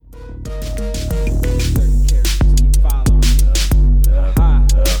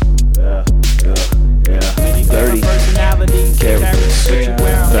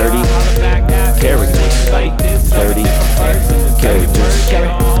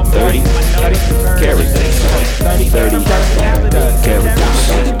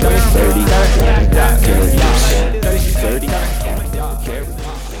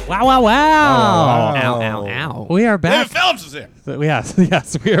Wow. Wow. Ow, ow, ow. We are back. David Phillips is here.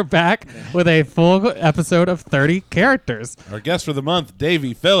 Yes, we are back with a full episode of 30 characters. Our guest for the month,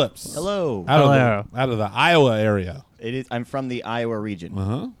 Davey Phillips. Hello. Hello. Out of the Iowa area. It is. I'm from the Iowa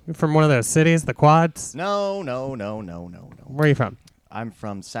region. From one of those cities, the quads. No. Where are you from? I'm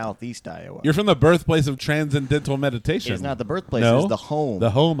from southeast Iowa. You're from the birthplace of transcendental meditation. It's not the birthplace. No? It's the home.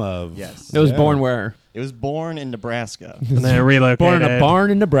 The home of. Yes. It was born where? It was born in Nebraska. And then relocated. Born in a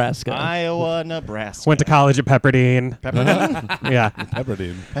barn in Nebraska. Iowa, Nebraska. Went to college at Pepperdine. Pepperdine. Yeah.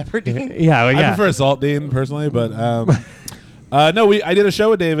 Pepperdine. Pepperdine. Yeah. I prefer Saltine personally, but no, I did a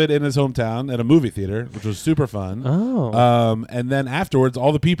show with David in his hometown at a movie theater, which was super fun. Oh. And then afterwards,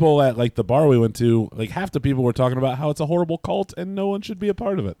 all the people at like the bar we went to, like half the people were talking about how it's a horrible cult and no one should be a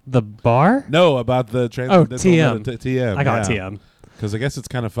part of it. The bar? No, about the transcendental TM. TM. I got TM. Because I guess it's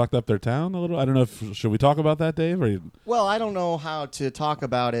kind of fucked up their town a little. I don't know if should we talk about that, Dave? Or Well, I don't know how to talk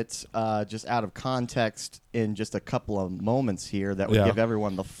about it just out of context in just a couple of moments here that would give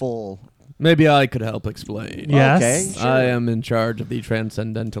everyone the full. Maybe I could help explain. Yes. Okay, sure. I am in charge of the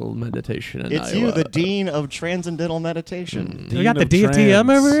transcendental meditation in It's Iowa. you, the dean of transcendental meditation. We got the Dean of DTM Trans.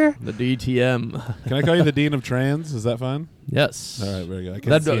 over here? The DTM. Can I call you the dean of trans? Is that fine? Yes. All right, very good.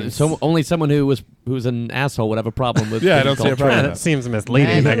 I can see. Only someone who's an asshole would have a problem with. Yeah, I being don't see a called problem. Yeah, trans. that seems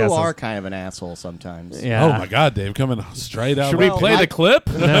misleading, And I guess. you are kind of an asshole sometimes. Yeah. Oh my God, Dave, coming straight out. Should of we Well, play my- the clip?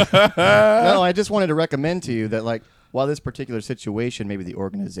 No, I just wanted to recommend to you that, like, while this particular situation, maybe the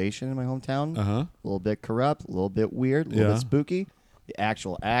organization in my hometown, a little bit corrupt, a little bit weird, a little bit spooky, the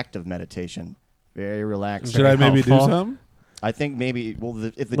actual act of meditation, very relaxing. Should I maybe do helpful. some? I think maybe, if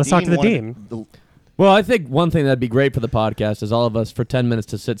the Let's dean talk to the wanted- dean. Well, I think one thing that'd be great for the podcast is all of us for 10 minutes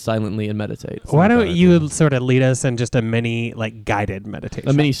to sit silently and meditate. Why not don't bad you idea. sort of lead us in just a mini, like, guided meditation?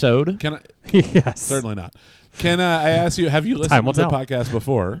 A mini-sode? Can I? Yes. Certainly not. Can I ask you? Have you listened Time will to the tell. podcast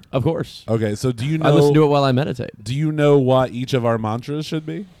before? Of course. Okay, so do you know? I listen to it while I meditate. Do you know what each of our mantras should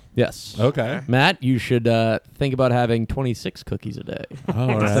be? Yes. Okay. Matt, you should think about having 26 cookies a day. Oh, all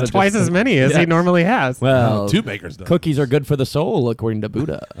right. That's twice as many as he Yes. normally has. Well, 2 bakers done. cookies are good for the soul, according to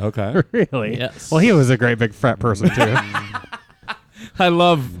Buddha. Okay. Really? Yes. Well, he was a great big fat person, too. I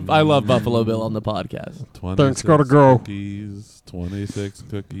love Buffalo Bill on the podcast. 26 gotta go. Cookies, 26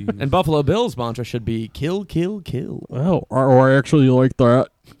 cookies. And Buffalo Bill's mantra should be kill, kill, kill. Oh, I actually like that.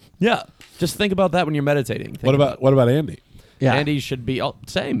 Yeah. Just think about that when you're meditating. Think what about Andy? Yeah. Andy should be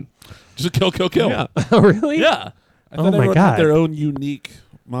same. Just kill, kill, kill. Yeah. Oh, really? Yeah. I Oh thought my everyone God. had their own unique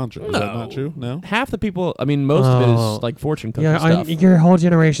mantra. Is that No. not true? No. Half the people, I mean, most of it Oh. is like fortune cookie Yeah, stuff. your whole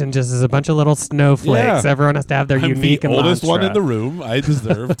generation just is a bunch of little snowflakes. Yeah. Everyone has to have their I'm unique the oldest one mantra. in the room. I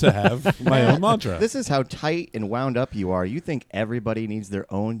deserve to have my own mantra. This is how tight and wound up you are. You think everybody needs their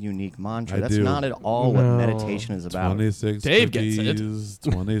own unique mantra. I That's do. not at all No. what meditation is about. 26 Dave gets cookies,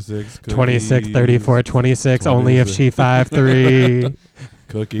 it. 26 cookies. 26, 34, 26, only if she 5'3".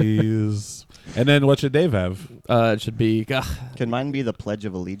 Cookies. And then what should Dave have? It should be, Can mine be the Pledge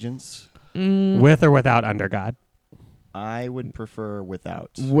of Allegiance? With or without under God. I would prefer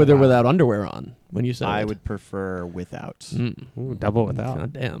without. with or without underwear on when you say I it. would prefer without. Mm. Ooh, double without.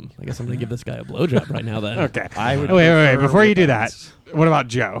 God damn. I guess I'm going to give this guy a blowjob right now then. Okay. I would Wait. prefer Before you do without. that, what about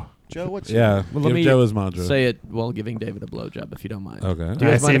Joe? Joe, what's Yeah. Well, let give me Joe his mantra. Say it while giving David a blowjob if you don't mind. Okay. Do you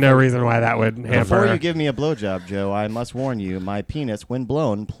I guys mind see if no reason why that would hamper. Before you give me a blowjob, Joe, I must warn you, my penis, when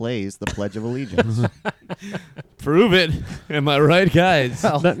blown, plays the Pledge of Allegiance. Prove it. Am I right, guys?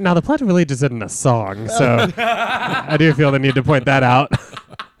 Now, the Pledge of Allegiance isn't a song, so I do feel the need to point that out.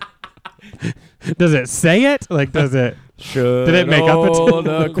 Does it say it? Like, does it? Should Did it make up its- old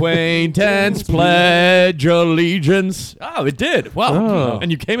acquaintance pledge allegiance? Oh, it did. Wow. Oh. And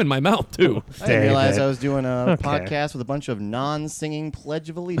you came in my mouth, too. I didn't realize David. I was doing a Okay. podcast with a bunch of non-singing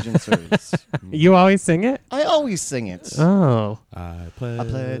Pledge of Allegiancers. You always sing it? I always sing it. Oh. I I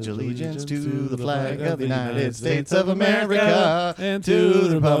pledge allegiance to the flag of the United States of America and to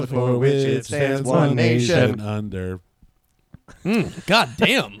the republic for which it stands, one nation. under. God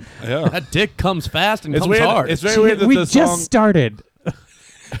damn. Yeah. That dick comes fast and It's comes weird. hard. It's very weird that We the just song. started.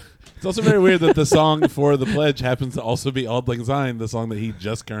 It's also very weird that the song for the pledge happens to also be "Auld Lang Syne," the song that he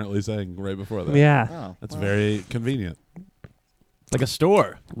just currently sang right before that. Yeah. Oh, That's well. very convenient. like a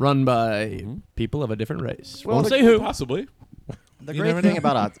store run by people of a different race. Well, Won't say who. Possibly. The You great never thing know.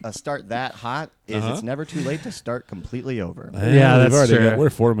 about a start that hot is it's never too late to start completely over. Yeah, we've that's already true. we're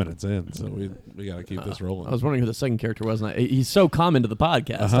 4 minutes in, so we got to keep this rolling. I was wondering who the second character was. And he's so common to the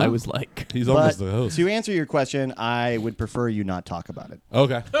podcast. I was like, He's But almost the host. to answer your question, I would prefer you not talk about it.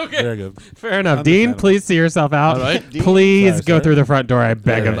 Okay. Very good. Fair enough. Dean, Understandable. please see yourself out. All right. Dean. Please Sorry, go sorry. through the front door. I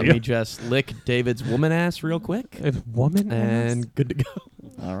beg let of me you. just lick David's woman ass real quick, Woman and good to go.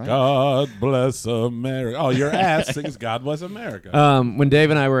 All right. God bless America. Oh, your ass sings God bless America. When Dave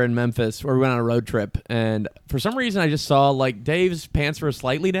and I were in Memphis, where we went on a road trip, and for some reason I just saw like Dave's pants were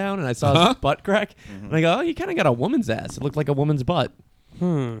slightly down, and I saw his butt crack, and I go, "Oh, he kind of got a woman's ass. It looked like a woman's butt."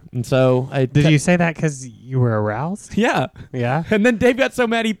 And so I Did you say that because you were aroused? Yeah. Yeah. And then Dave got so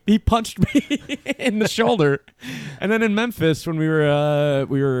mad he punched me in the shoulder. And then in Memphis when we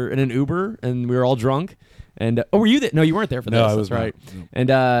were in an Uber and we were all drunk. And were you there? No, you weren't there for this. No, I That's was not. right. No.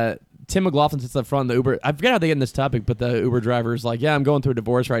 And Tim McLaughlin sits up front in the Uber. I forget how they get in this topic, but the Uber driver is like, "Yeah, I'm going through a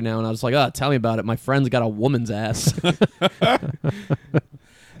divorce right now." And I was like, "Oh, tell me about it. My friend's got a woman's ass."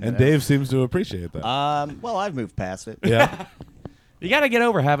 And Dave seems to appreciate that. Well, I've moved past it. Yeah. You got to get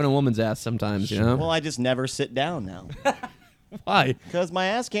over having a woman's ass sometimes, you know? Well, I just never sit down now Why? because my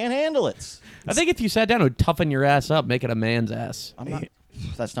ass can't handle it. I think if you sat down, it would toughen your ass up, make it a man's ass. I'm not.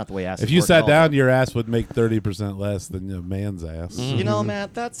 That's not the way ass. If you sat down, your ass would make 30% less than a man's ass. You know,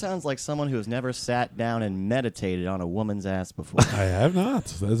 Matt, that sounds like someone who has never sat down and meditated on a woman's ass before. I have not.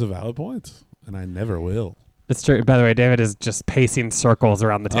 That is a valid point, and I never will. It's true. By the way, David is just pacing circles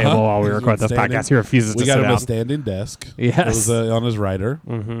around the table while we He's record this standing- podcast. He refuses We to got sit him down. a standing desk. Yes. It was on his rider,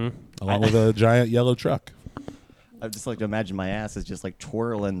 along with a giant yellow truck. I just like to imagine my ass is just like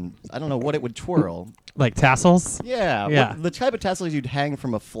twirling. I don't know what it would twirl. Like tassels? Yeah, Yeah. the type of tassels you'd hang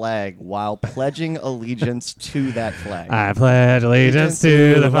from a flag while pledging allegiance to that flag. I pledge allegiance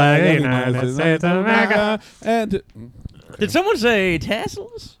to the flag of the United States of America. And Did someone say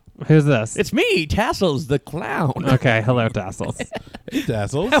tassels? Who's this? It's me, Tassels the clown. Okay, hello, tassels. hey,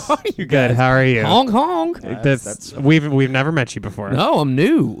 tassels. How are you Good. guys? How are you? Honk honk. We've never met you before. No, I'm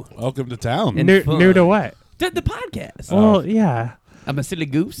new. Welcome to town. And- New, fun. new to what? The podcast. Well, yeah. I'm a silly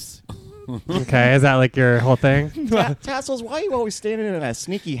goose. Okay, is that like your whole thing? Tassels, why are you always standing in a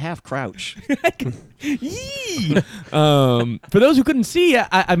sneaky half crouch? Yee. For those who couldn't see,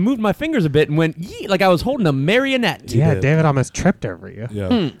 I moved my fingers a bit and went yee, like I was holding a marionette. Yeah, did. David almost tripped over you.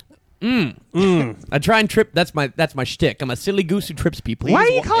 Yeah. I try and trip. That's my shtick. I'm a silly goose who trips people. Why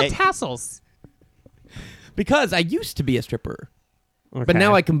do you wa- call hey. it tassels? Because I used to be a stripper. Okay. But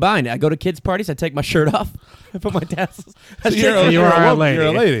now I combine it. I go to kids' parties. I take my shirt off. I put my tassels. you're So a- you you're are a woman, lady. you're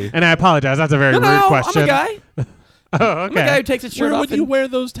a lady. And I apologize. That's a very rude no, question. I'm a guy. Oh, okay. I'm a guy who takes his shirt Where off. would you and- wear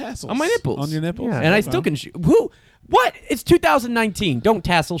those tassels? On my nipples. On your nipples? Yeah. and I still can shoot. Who? What? It's 2019. Don't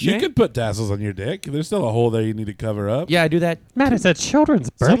tassel You shame. could put tassels on your dick. There's still a hole there you need to cover up. Yeah, I do that. Matt, it's a children's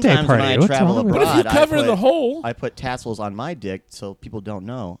birthday Sometimes party. when I What's travel wrong with abroad, But if you I cover put- the hole. I put tassels on my dick so people don't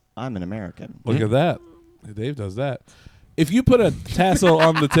know I'm an American. Look at that. Dave does that. If you put a tassel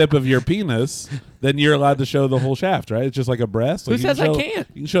on the tip of your penis, then you're allowed to show the whole shaft, right? It's just like a breast. Who Like you says I show- can't?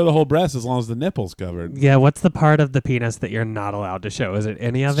 You can show the whole breast as long as the nipple's covered. Yeah, what's the part of the penis that you're not allowed to show? Is it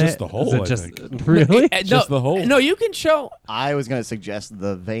any of It's it? just the hole, Is it I just think. really? Just the hole. No, you can show. I was going to suggest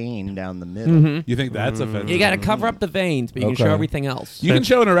the vein down the middle. You think that's offensive? You got to cover up the veins, but you can Okay. show everything else. You can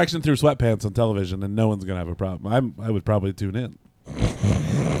show an erection through sweatpants on television, and no one's gonna have a problem. I would probably tune in.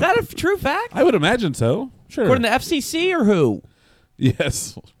 Is that a true fact? I would imagine so. Sure. According to the FCC or who?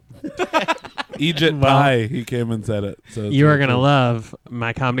 Yes. Egypt Well, Pie. He came and said it. So it's You are really going to cool. love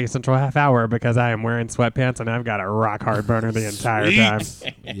my Comedy Central half hour because I am wearing sweatpants and I've got a rock hard boner the entire time.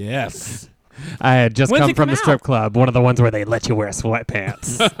 Sweet. Yes. I had just When's come it from come the strip out? club, one of the ones where they let you wear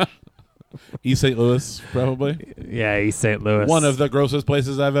sweatpants. East St. Louis, probably. Yeah, East St. Louis. One of the grossest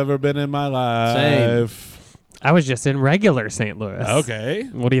places I've ever been in my life. I was just in regular St. Louis. Okay.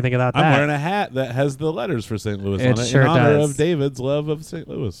 What do you think about that? I'm wearing a hat that has the letters for St. Louis It on it sure in honor does. of David's love of St.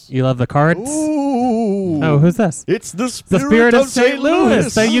 Louis. You love the cards? Ooh. Oh, who's this? It's the The spirit, spirit of St.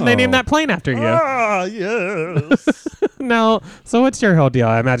 Louis. So they Oh. named that plane after you. Ah, yes. No. So what's your whole deal?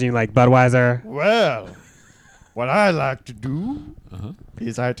 I imagine you like Budweiser. Well, what I like to do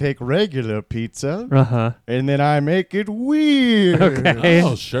is I take regular pizza Uh-huh. and then I make it weird. Okay.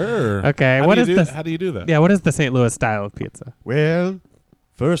 Oh, sure. Okay, How what do is you do, this? How do you do that? Yeah, what is the St. Louis style of pizza? Well,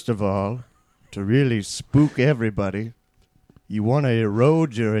 first of all, to really spook everybody, you want to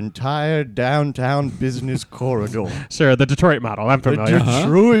erode your entire downtown business corridor. Sure, the Detroit model. I'm The familiar.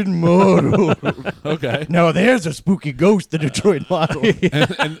 Detroit model. Okay. Now, there's a spooky ghost, the Detroit model.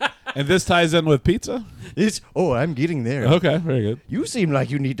 And this ties in with pizza? I'm getting there. Okay, very good. You seem like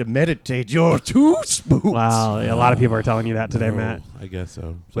you need to meditate. You're too spooked. Wow, a lot of people are telling you that today, Oh, Matt. I guess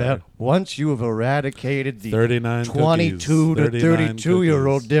so. Well, Sorry. once you have eradicated the 39 22 to cookies. 39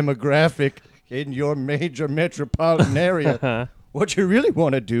 32-year-old cookies. demographic in your major metropolitan area, what you really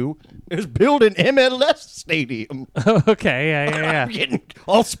want to do is build an MLS stadium. Okay, yeah. I'm getting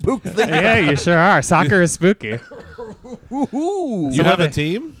all spooked there. Yeah, you sure are. Soccer is spooky. Ooh. You have a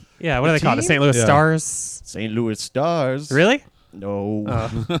team? Yeah, what do they call it? The team? St. Louis Yeah. Stars? St. Louis Stars. Really? No.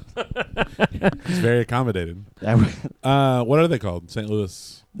 It's very accommodating. That- What are they called? St.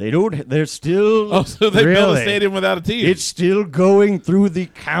 Louis. they don't. They're still. Oh, so they built a Really? stadium without a team. It's still going through the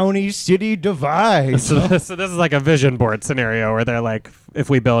county-city divide. So this is like a vision board scenario where they're like, if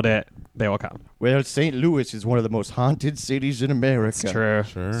we build it, they will come. Well, St. Louis is one of the most haunted cities in America. It's true.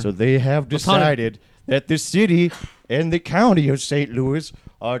 Sure. So they have What's haunted? decided that the city and the county of St. Louis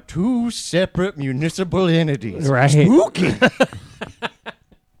are two separate municipal entities. Right. Spooky.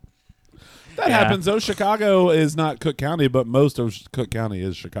 That Yeah. happens, though. Chicago is not Cook County, but most of Cook County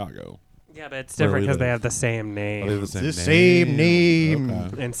is Chicago. Yeah, but it's Where different we because they live. have the same Oh, they have name. the same The same name.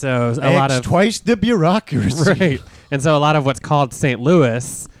 Okay. And so a lot of twice the bureaucracy. right. And so a lot of what's called St.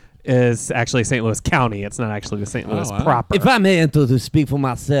 Louis is actually St. Louis County. It's not actually the St. Louis wow. proper. If I may enter to speak for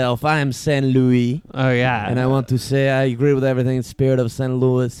myself, I am St. Louis, oh yeah. and I want to say I agree with everything the spirit of St.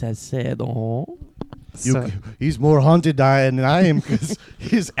 Louis has said. Oh. So- He's more haunted than I am because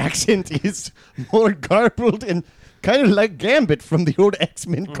his accent is more garbled and kind of like Gambit from the old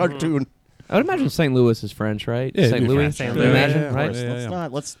X-Men cartoon. I would imagine St. Louis is French, right? Yeah, it'd St. be Louis. French. St. Can Louis. you imagine, Yeah, of right? course. Let's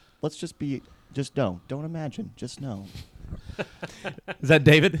not. Let's just be. Just don't imagine. Just know. Is that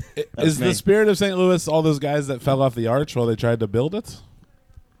David? Is me. the spirit of St. Louis all those guys that fell off the arch while they tried to build it?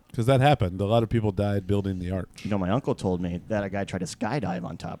 Because that happened. A lot of people died building the arch. You know, my uncle told me that a guy tried to skydive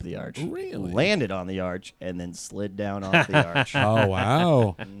on top of the arch. Really? Landed on the arch and then slid down off the arch. Oh,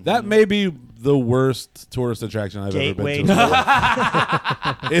 wow. That may be the worst tourist attraction I've Gateway ever been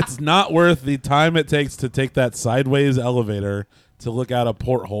to. It's not worth the time it takes to take that sideways elevator to look out a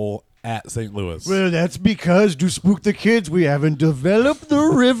porthole at St. Louis. Well, that's because to spook the kids, we haven't developed the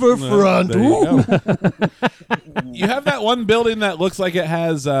riverfront. There you go. You have that one building that looks like it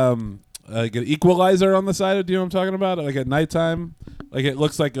has like an equalizer on the side. Do you know what I'm talking about? Like at nighttime, like it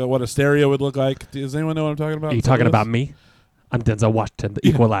looks like what a stereo would look like. Does anyone know what I'm talking about? Are you talking about me? I'm Denzel Washington, the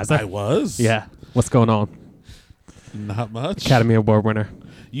Equalizer. I was. Yeah. What's going on? Not much. Academy Award winner.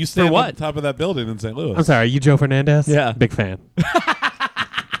 You stand For what? on top of that building in St. Louis. I'm sorry. Are you Joe Fernandez? Yeah. Big fan.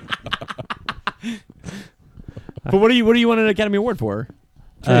 But what do you want an Academy Award for?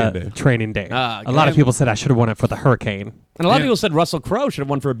 Training Day. Training Day. Ah, a lot of okay. people said I should have won it for the Hurricane. And a lot of Yeah. people said Russell Crowe should have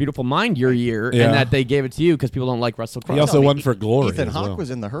won for A Beautiful Mind your year, Yeah. and that they gave it to you because people don't like Russell Crowe. He also won for Glory. Ethan as Hawke well.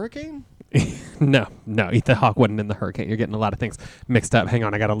 was in the Hurricane? No, Ethan Hawke wasn't in the Hurricane. You're getting a lot of things mixed up. Hang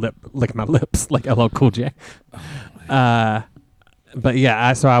on, I got to lick my lips like LL Cool J. But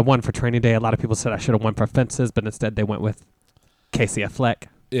yeah, so I won for Training Day. A lot of people said I should have won for Fences, but instead they went with Casey Affleck.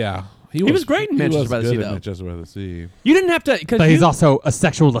 Yeah. He was great in he Manchester was by the good Sea, in though. Manchester by the Sea. You didn't have to, because But he's also a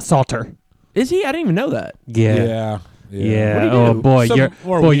sexual assaulter. is he? I didn't even know that. Yeah. Yeah. What'd he Oh do? boy, Some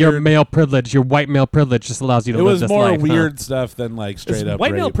more your weird- male privilege, your white male privilege, just allows you to It live was this more life, huh? weird stuff than like Is straight up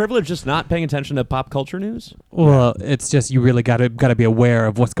white male rape. privilege just not paying attention to pop culture news? Well, it's just you really got to be aware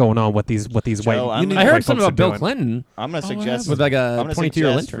of what's going on with these Joe, white. I'm need- I gonna- heard white something folks about Bill are doing. Clinton I'm going to suggest with like a I'm gonna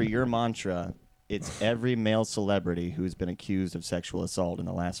 22-year-old suggest for intern. your mantra, it's every male celebrity who's been accused of sexual assault in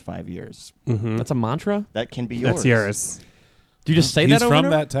the last 5 years. Mhm. That's a mantra? That can be yours. That's yours. Do you just say He's that over from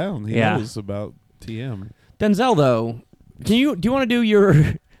and over? that town. He Yeah. knows about TM. Denzel, though, do you want to do your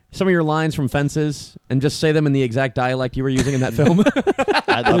some of your lines from Fences and just say them in the exact dialect you were using in that film?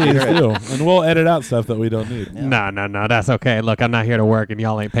 I'd love to Please hear it. do. And we'll edit out stuff that we don't need. Yeah. No, that's okay. Look, I'm not here to work, and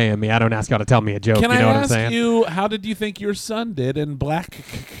y'all ain't paying me. I don't ask y'all to tell me a joke. Can you know I what I'm ask saying? you, how did you think your son did in Black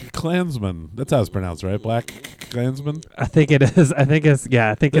Klansman? That's how it's pronounced, right? Black Klansman? I think it is. I think it's.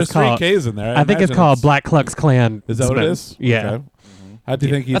 Yeah, I think There's it's called. three K's in there. I think it's imagine called Black Klux Klan. Is that what it is? Yeah. Okay. How do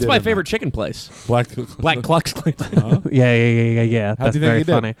you think he That's did my in favorite chicken place. that? Black Klux Klan. Huh? Yeah. How That's do you very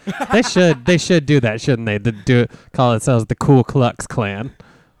think he funny. They should do that, shouldn't they? Call themselves the Cool Klux Klan.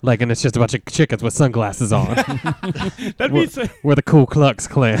 Like, and it's just a bunch of chickens with sunglasses on. That'd be We're the Cool Klux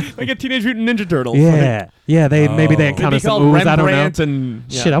Klan. like a Teenage Mutant Ninja Turtles. Yeah. Maybe they Oh. It'd encounter be some called ooze. I don't know. Rembrandt and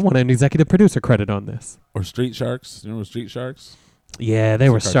yeah. Shit, I want an executive producer credit on this. Or Street Sharks? You remember Street Sharks? Yeah, they It's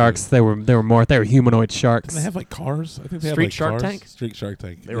a were cartoon. sharks. They were humanoid sharks. Did they have like cars? I think they Street had like Shark cars. Tank? Street Shark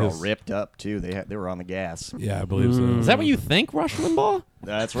Tank. They were all Yes. ripped up, too. They were on the gas. Yeah, I believe so. Is that what you think, Rush Limbaugh?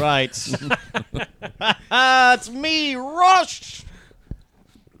 That's right. It's me, Rush.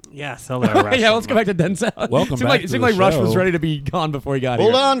 Yes, hello, Rush. Yeah, let's go back to Denzel. Welcome seemed back like, to seemed the like Rush was show. ready to be gone before he got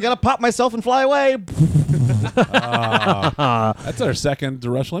Hold here. on, gotta pop myself and fly away. That's our second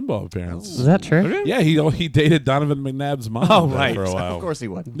Rush Limbaugh appearance. Is that true? Yeah, he dated Donovan McNabb's mom Oh, there right. for a while. Of course he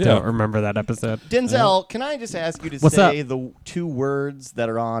would. Yeah. Don't remember that episode. Denzel, can I just ask you to What's say the two words that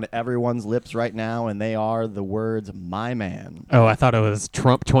are on everyone's lips right now, and they are the words "my man." Oh, I thought it was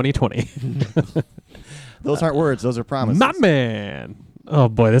Trump 2020. Those aren't words; those are promises. My man. Oh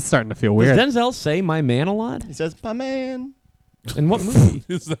boy, this is starting to feel weird. Does Denzel say "my man" a lot? He says "my man." In what movie?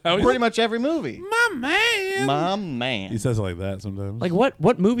 Is that how he Pretty much every movie. My man. My He man. says it like that sometimes. Like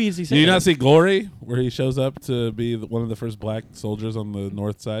what movie is he Do saying? you not see Glory, where he shows up to be one of the first black soldiers on the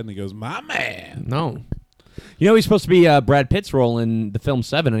north side, and he goes, "My man." No. You know he's supposed to be Brad Pitt's role in the film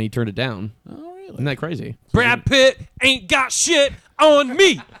Seven, and he turned it down. Oh, really? Isn't that crazy? Brad Pitt ain't got shit on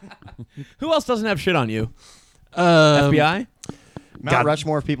me. Who else doesn't have shit on you? FBI? FBI? Mount God.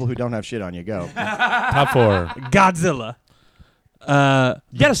 Rushmore of people who don't have shit on you. Go. Top 4. Godzilla.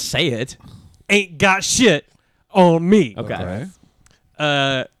 You gotta say it. Ain't got shit on me. Okay.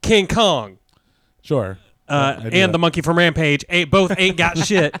 King Kong. Sure. I do And that. the monkey from Rampage both ain't got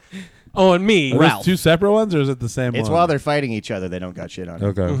shit on me. Are Ralph. those two separate ones, or is it the same It's one? while they're fighting each other, they don't got shit on you.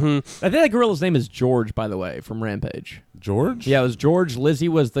 Okay. I think that gorilla's name is George, by the way, from Rampage. George? Yeah, it was George. Lizzie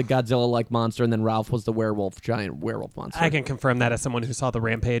was the Godzilla-like monster, and then Ralph was the giant werewolf monster. I can confirm that as someone who saw the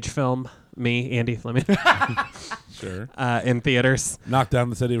Rampage film. Me, Andy Fleming, Sure. in theaters. Knocked down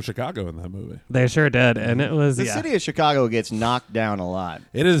the city of Chicago in that movie. They sure did, and it was The city of Chicago gets knocked down a lot,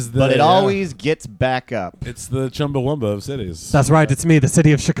 It is the. but it yeah. always gets back up. It's the Chumbawamba of cities. That's right. It's me, the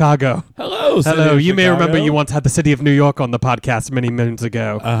city of Chicago. Hello, city Hello. of You may Chicago. remember you once had the city of New York on the podcast many moons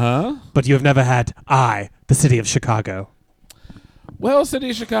ago, Uh-huh. but you have never had the city of Chicago. Well, city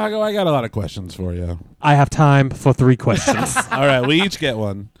of Chicago, I got a lot of questions for you. I have time for 3 questions. All right, we each get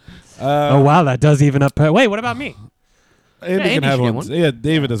one. Oh wow, that does even up. Wait, what about me? Andy Andy can have should get one. one. Yeah,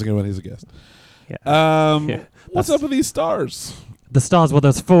 David doesn't get one. He's a guest. Yeah. What's that's- up with these stars? The stars. Well,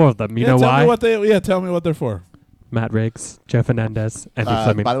 there's 4 of them. You know tell why? Me what tell me what they're for. Matt Riggs, Joe Fernandez, Andy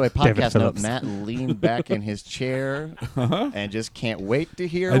Fleming. By the way, David podcast note, Phillips. Matt leaned back in his chair and just can't wait to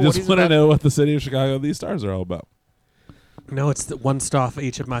hear I what just he's want to about. know what the city of Chicago these stars are all about. No, it's the 1 star for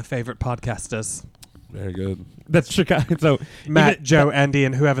each of my favorite podcasters. Very good. That's Chicago. So Matt, even- Joe, Andy,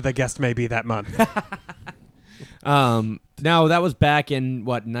 and whoever the guest may be that month. Now that was back in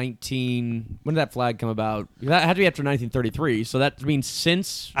what 19? When did that flag come about? That had to be after 1933. So that means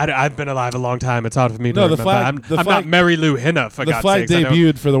since. I've been alive a long time. It's hard for me to No, the remember. flag- I'm, the I'm flag- not Mary Lou Hinner, for The God's flag sakes. I know-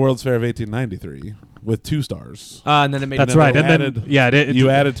 debuted for the World's Fair of 1893 with 2 stars. And then it made. That's it right. And added- then, yeah, you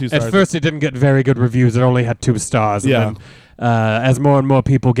added 2 stars. At first, it didn't get very good reviews. It only had 2 stars. Yeah. And then, as more and more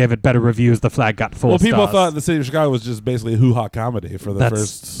people gave it better reviews, the flag got 4 Well, stars. people thought the city of Chicago was just basically a hoo-ha comedy for the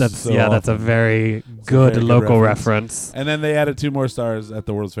first. That's so that's a often. very It's a good very good local reference. reference. And then they added 2 more stars at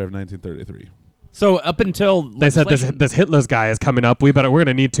the World's Fair of 1933. So up until They said legislation- this Hitler's guy is coming up. We're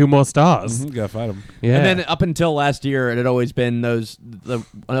gonna need 2 more stars. Mm-hmm. Gotta fight them. Yeah. And then up until last year, it had always been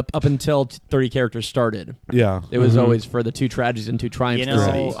up until 30 characters started. Yeah. It was always for the 2 tragedies and 2 triumphs. You of the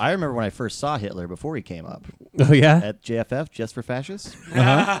know, city. I remember when I first saw Hitler before he came up oh yeah. at JFF, Just for Fascists.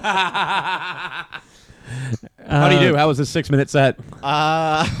 How do you do? How was this 6-minute set?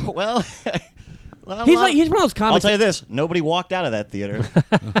 Well, He's one of those I'll comics, tell you this: nobody walked out of that theater.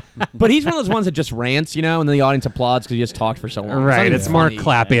 but he's one of those ones that just rants, and then the audience applauds because he just talked for so long. Right. not It's even more funny.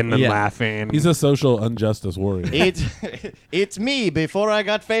 clapping than Yeah. laughing. He's a social injustice warrior. It's me before I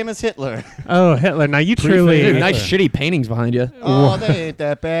got famous Hitler. oh, Hitler. Now you Dude, truly. nice shitty paintings behind you. Oh, they ain't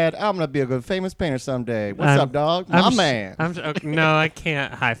that bad. I'm gonna be a good famous painter someday. What's up, dog? My I'm man. No, I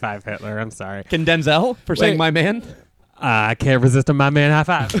can't high five Hitler. I'm sorry. Can Denzel for saying my man? I can't resist a my man high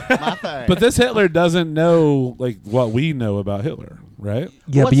five. My thing. But this Hitler doesn't know like what we know about Hitler, right?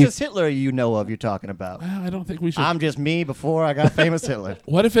 Yeah, What's but you, this Hitler you know of? You're talking about? Well, I don't think we should. I'm just me before I got famous Hitler.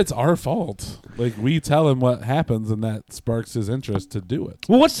 What if it's our fault? Like we tell him what happens, and that sparks his interest to do it.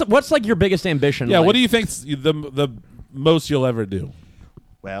 Well, what's like your biggest ambition? Yeah. like? What do you think's the most you'll ever do?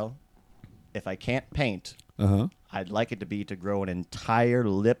 Well, if I can't paint, Uh-huh. I'd like it to be to grow an entire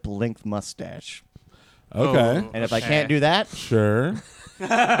lip-length mustache. Okay. And if I can't do that, Sure.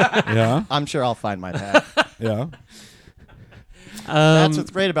 Yeah. I'm sure I'll find my path. Yeah. That's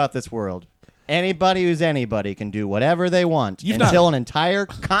what's great about this world. Anybody who's anybody can do whatever they want You've until not- an entire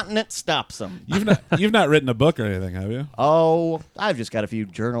continent stops them. You've not written a book or anything, have you? Oh, I've just got a few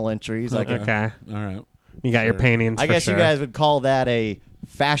journal entries. I can- okay. All right. You got your paintings. I for guess sure. you guys would call that a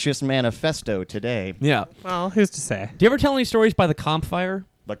fascist manifesto today. Yeah. Well, who's to say? Do you ever tell any stories by the campfire?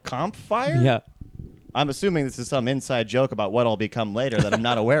 The campfire? Yeah. I'm assuming this is some inside joke about what I'll become later that I'm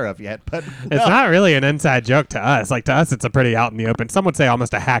not aware of yet. But It's not really an inside joke to us. Like to us, it's a pretty out in the open. Some would say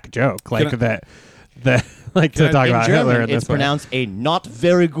almost a hack joke, like that. Like to talk in about German, Hitler in it's this way. pronounced a not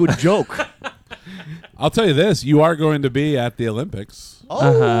very good joke. I'll tell you this: you are going to be at the Olympics.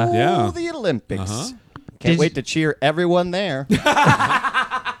 Oh, Yeah. the Olympics. Uh-huh. Can't Did wait to cheer everyone there.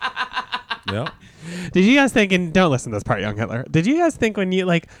 Yeah. Did you guys think? And don't listen to this part, young Hitler. Did you guys think when you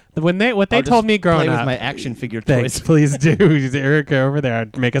what they I'll told just me growing play up? with my action figure Thanks, toys. please do. Eric, over there,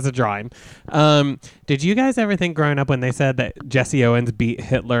 make us a drawing. Did you guys ever think growing up when they said that Jesse Owens beat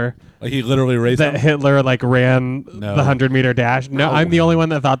Hitler, Like he literally raced that him? Hitler like ran No. the 100-meter dash? No, I'm the only one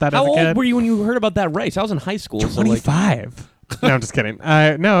that thought that How as a old kid. were you when you heard about that race? I was in high school. So like, 25. No, I'm just kidding. No,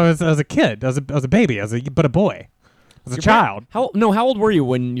 I was a kid. I was a baby. But a boy. I was a child. How old were you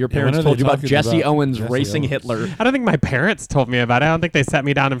when your parents when are told they you about talking Jesse about Owens Jesse racing Owens? Hitler? I don't think my parents told me about it. I don't think they sat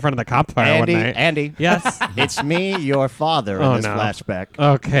me down in front of the campfire one night. Andy. Yes. It's me, your father, Oh, in this no. flashback.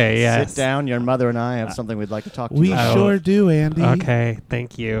 Okay. Yes. Sit down. Your mother and I have something we'd like to talk to you about. sure do, Andy. Okay.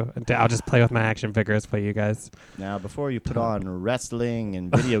 Thank you. I'll just play with my action figures for you guys. Now, before you put on wrestling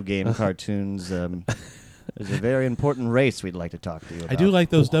and video game cartoons, there's a very important race we'd like to talk to you about. I do like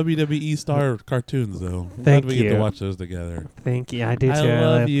those WWE star cartoons, though. I'm Thank glad we get to you. watch those together. Thank you. I do too. I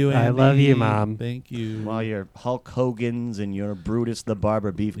love you, Andy. I love you, Mom. Thank you. While your Hulk Hogan's and your Brutus the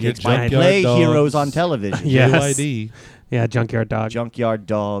Barber Your Beefcakes might Junkyard play Dogs. heroes on television. Yes. JYD. Yeah, Junkyard Dog. Junkyard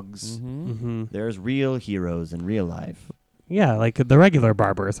Dogs. Mm-hmm. There's real heroes in real life. Yeah, like the regular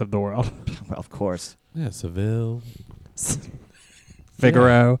barbers of the world. Well, of course. Yeah, Seville.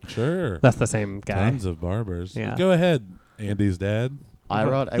 Figaro. Sure. That's the same guy. Tons of barbers. Yeah. Go ahead, Andy's dad.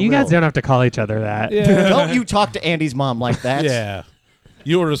 You guys don't have to call each other that. Yeah. Don't you talk to Andy's mom like that. Yeah.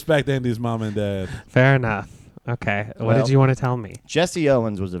 You will respect Andy's mom and dad. Fair enough. Okay. What Well- did you want to tell me? Jesse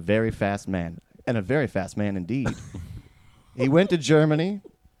Owens was a very fast man, and a very fast man indeed. He went to Germany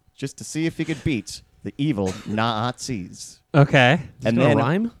just to see if he could beat the evil Nazis. Okay. And Gonna then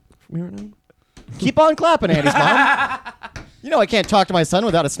rhyme from here on out? keep on clapping, Andy's mom. You know I can't talk to my son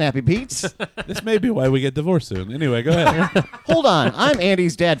without a snappy beats. This may be why we get divorced soon. Anyway, go ahead. Hold on, I'm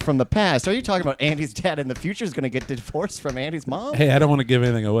Andy's dad from the past. Are you talking about Andy's dad in the future is going to get divorced from Andy's mom? Hey, I don't want to give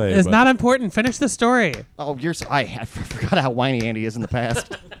anything away. It's but not important. Finish the story. Oh, I forgot how whiny Andy is in the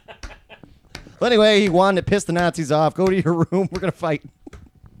past. But anyway, he wanted to piss the Nazis off. Go to your room. We're going to fight.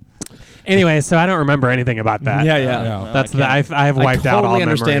 Anyway, so I don't remember anything about that. Yeah. Yeah. That's the I have wiped I out all totally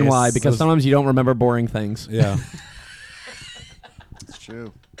understand memories. why, because sometimes you don't remember boring things. Yeah. It's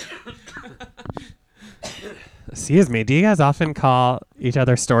true. Excuse me. Do you guys often call each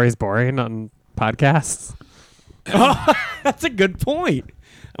other stories boring on podcasts? That's a good point.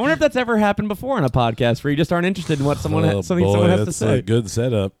 I wonder if that's ever happened before on a podcast where you just aren't interested in what someone something boy, someone has to that's say. a good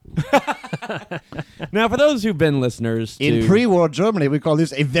setup. Now, for those who've been listeners to In pre-war Germany, we call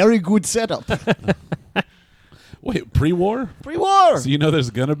this a very good setup. Wait, pre-war? Pre-war. So you know there's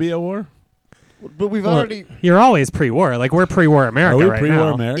gonna be a war? But we've Well, already... You're always pre-war. Like we're pre-war America Are we right pre-war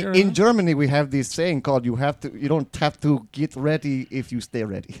now. America? In Germany, we have this saying called you don't have to get ready if you stay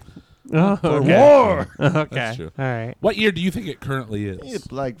ready. Oh, For okay. war. Okay. That's true. All right. What year do you think it currently is?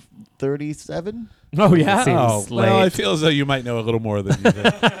 It's like 37. Oh yeah. Seems Oh, late. well, I feel as though you might know a little more than you did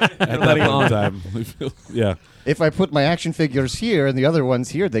at that letting point on. in time. We feel- yeah. If I put my action figures here and the other ones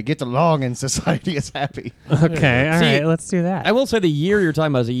here, they get along and society is happy. Okay. All See, right. Let's do that. I will say the year you're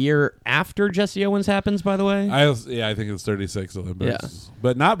talking about is a year after Jesse Owens happens, by the way. I think it's 36 Olympics. Yeah.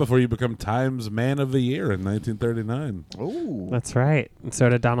 But not before you become Times Man of the Year in 1939. Ooh. That's right. And so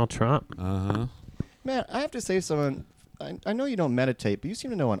did Donald Trump. Uh-huh. Man, I have to say something. I know you don't meditate, but you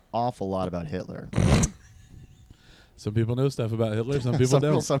seem to know an awful lot about Hitler. Some people know stuff about Hitler, some people Some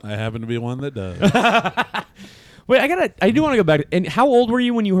people- don't. some- I happen to be one that does. Wait, I do want to go back. And how old were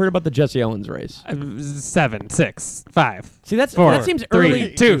you when you heard about the Jesse Owens race? 7, 6, 5. See, that 4, seems 3,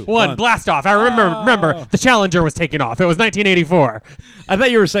 early. 2, 1. 1. Blast off. I remember the Challenger was taking off. It was 1984. I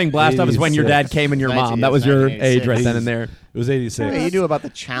thought you were saying blast off is when your dad came and your mom. That was your age right then and there. It was 86. Hey, you knew about the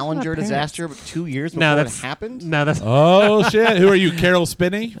Challenger disaster 2 years before it happened? No, that's Oh, shit. Who are you, Carol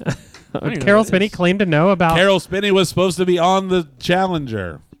Spinney? Carol Spinney claimed to know about. Carol Spinney was supposed to be on the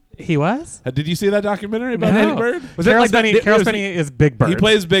Challenger. He was? Did you see that documentary about No. Big Bird? Was it Carol like that- Spinney, it Carol was- Spinney is Big Bird. He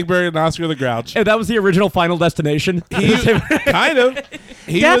plays Big Bird and Oscar the Grouch. That was the original Final Destination. He kind of.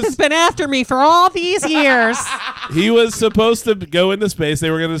 Death has been after me for all these years. He was supposed to go into space. They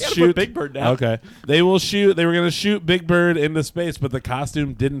were going to shoot put Big Bird down. Okay, they will shoot. They were going to shoot Big Bird into space, but the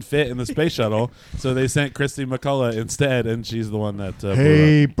costume didn't fit in the space shuttle, so they sent Christy McCullough instead, and she's the one that.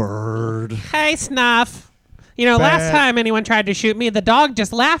 Blew up. Bird. Hey, Snuff. You know, last time anyone tried to shoot me, the dog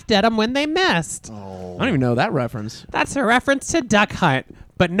just laughed at them when they missed. Oh. I don't even know that reference. That's a reference to Duck Hunt.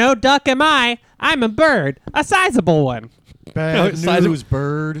 But no duck am I. I'm a bird, a sizable one. Bad Size of- news,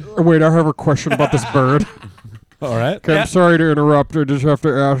 bird. Wait, I have a question about this bird. All right. Okay, I'm sorry to interrupt. I just have to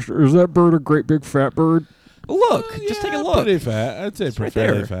ask, is that bird a great big fat bird? Look, just take a look. Pretty fat. I'd say right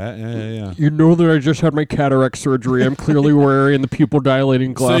fairly there. fat. Yeah. You know that I just had my cataract surgery. I'm clearly wearing the pupil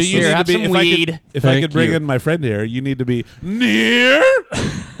dilating So glasses. you Here, need to have be, some if weed. I Thank could bring you. in my friend here, you need to be near,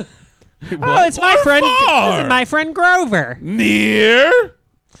 Oh, it's my Or friend. far? This is my friend Grover. near,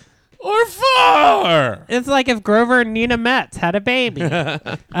 or far. It's like if Grover and Nina Metz had a baby.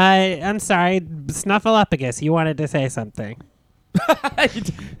 I'm sorry, Snuffleupagus. You wanted to say something.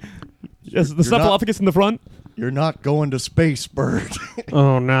 Yes, the not- snuffleupagus in the front. You're not going to space, bird.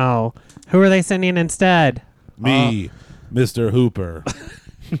 Oh no! Who are they sending instead? Me, Mr. Hooper.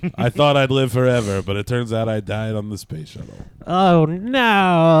 I thought I'd live forever, but it turns out I died on the space shuttle. Oh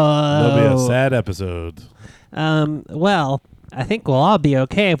no! There'll be a sad episode. Well, I think we'll all be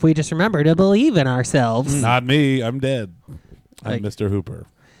okay if we just remember to believe in ourselves. Not me. I'm dead. I'm Like- Mr. Hooper.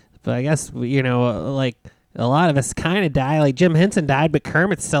 But I guess like a lot of us kind of die. Like Jim Henson died, but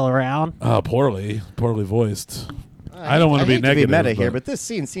Kermit's still around. Oh, poorly voiced. I don't want to be hate negative. meta here, but this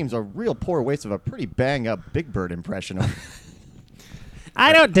scene seems a real poor waste of a pretty bang up Big Bird impression.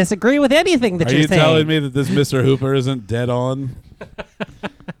 I don't disagree with anything that are you're you saying. telling me that this Mr. Hooper isn't dead on?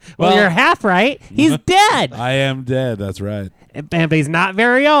 Well, you're half right. He's dead, I am dead. That's right. but he's not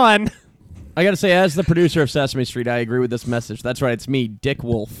very on. I gotta say, as the producer of Sesame Street, I agree with this message. That's right, it's me, Dick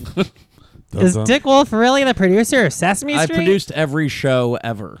Wolf. Is Dick Wolf really the producer of Sesame I Street? produced every show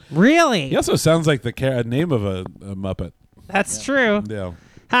ever. Really? He also sounds like the name of a Muppet. That's true. Yeah.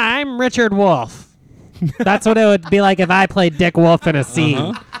 Hi, I'm Richard Wolf. That's what it would be like if I played Dick Wolf in a scene.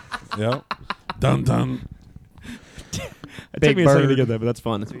 Uh-huh. Yep. Dun dun. It Big took me a second to Bird. get that, but that's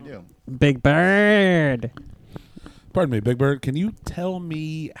fun. we do. Big Bird. Pardon me, Big Bird. Can you tell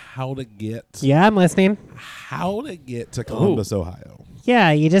me how to get Yeah, I'm listening. to Columbus, Ohio?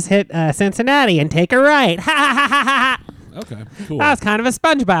 Yeah, you just hit Cincinnati and take a right. Ha ha ha ha ha. Okay. Cool. That was kind of a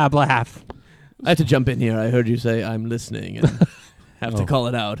SpongeBob laugh. I have to jump in here. I heard you say I'm listening and have to call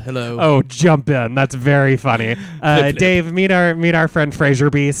it out. Hello. Oh, jump in. That's very funny. Dave, meet our friend Fraser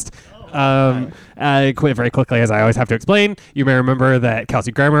Beast. Very quickly, as I always have to explain, you may remember that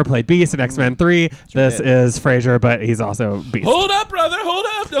Kelsey Grammer played Beast in X-Men 3. This is Fraser, but he's also Beast. Hold up, brother. Hold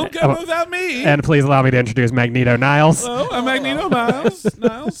up. Don't come without me. And please allow me to introduce Magneto Niles. Hello, I'm Magneto Niles.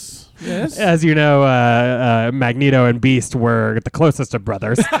 Niles. Yes. As you know, Magneto and Beast were the closest of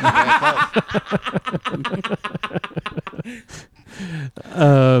brothers.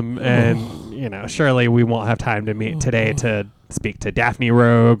 And you know, surely we won't have time to meet today to speak to Daphne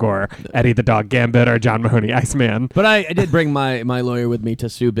Rogue or Eddie the Dog Gambit or John Mahoney Iceman. But I did bring my lawyer with me to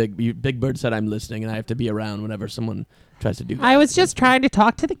sue Big Bird said I'm listening and I have to be around whenever someone tries to do that. I was just trying to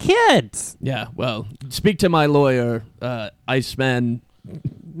talk to the kids. Yeah, well, speak to my lawyer, Iceman.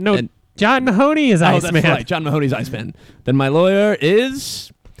 No, And- John Mahoney is Oh, Iceman. that's right, John Mahoney's Iceman. Then my lawyer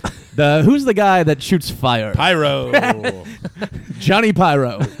is who's the guy that shoots fire? Pyro. Johnny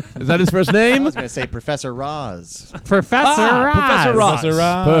Pyro. Is that his first I name? was going to say Professor Roz. Professor Roz. Professor Roz. Professor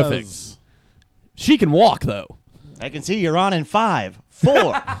Roz. Perfect. She can walk though. I can see you're on in 5,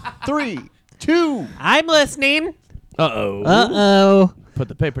 4, 3, 2. I'm listening. Uh-oh. Uh-oh. Put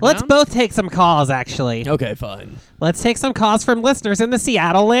the paper Let's down. both take some calls, actually. Okay, fine. Let's take some calls from listeners in the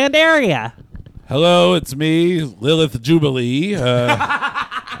Seattle land area. Hello, it's me, Lilith Jubilee.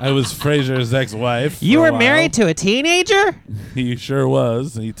 I was Fraser's ex-wife. for You a were while. married to a teenager? He sure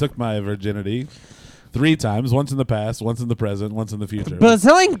was. He took my virginity 3 times, once in the past, once in the present, once in the future.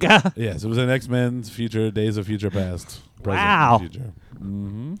 Bazoinka. Yes, it was in X-Men's Future, Days of Future Past. Present, Wow. and Future.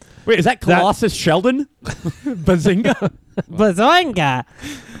 Mm-hmm. Wait, is that Colossus Sheldon? Bazinga? Bazoinka.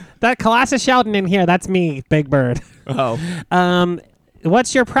 That Colossus Sheldon in here, that's me, Big Bird. Oh.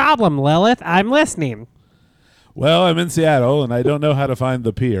 What's your problem, Lilith? I'm listening. Well, I'm in Seattle, and I don't know how to find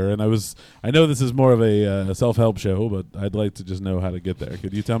the pier. And I know this is more of a self-help show, but I'd like to just know how to get there.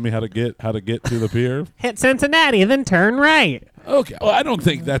 Could you tell me how to get to the pier? Hit Cincinnati, then turn right. Okay. Well, I don't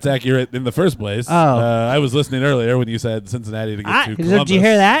think that's accurate in the first place. Oh. I was listening earlier when you said Cincinnati to get to Columbus. Did you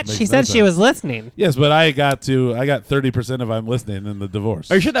hear that? Makes She no said she sense. was listening. Yes, but I got 30% of I'm listening in the divorce.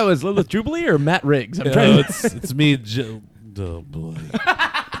 Are you sure that was Lilith Jubilee or Matt Riggs? I'm No, trying to it's me. Oh boy.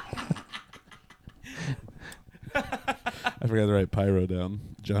 I forgot to write Pyro down.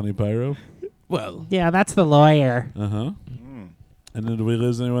 Johnny Pyro. Well, Yeah, that's the lawyer. Uh huh. And then did we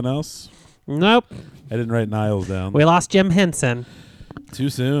lose anyone else? Nope. I didn't write Niles down. We lost Jim Henson. Too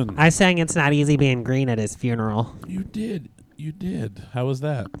soon. I sang "It's Not Easy Being Green" at his funeral. You did. You did. How was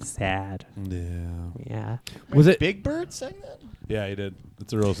that? Sad. Yeah. Yeah. Was it? Big Bird saying that? Yeah, he did.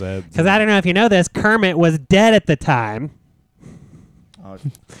 It's a real sad. Because I don't know if you know this, Kermit was dead at the time. Oh,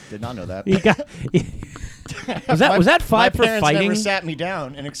 did not know that. He got. Was that five My for parents fighting? never sat me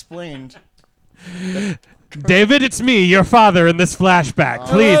down and explained. David, it's me, your father, in this flashback.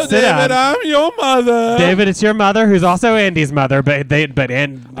 Please Hello, sit David, down. I'm your mother. David, it's your mother, who's also Andy's mother, but of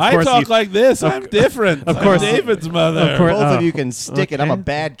I course talk you- like this. I'm different. of course. I'm David's mother. Of course. Both Oh, of you can stick it. I'm a okay.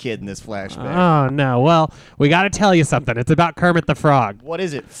 bad kid in this flashback. Oh no! Well, we got to tell you something. It's about Kermit the Frog. What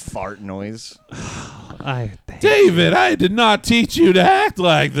is it? Fart noise. David, I did not teach you to act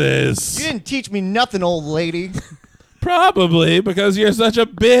like this. You didn't teach me nothing, old lady. Probably because you're such a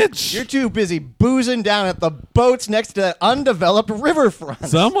bitch. You're too busy boozing down at the boats next to that undeveloped riverfront.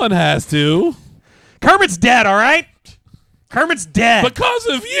 Someone has to. Kermit's dead. All right. Kermit's dead. Because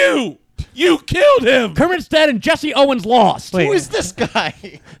of you. You killed him. Kermit's dead and Jesse Owens lost. Wait. Who is this guy?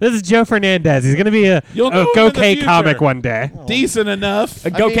 This is Joe Fernandez. He's gonna be a You'll know him in Go the K future. comic one day. Decent enough.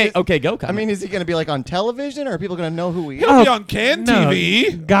 Go mean, K. is- Okay, go. I mean, is he going to be like on television, or are people going to know who he is? He'll be on Can no.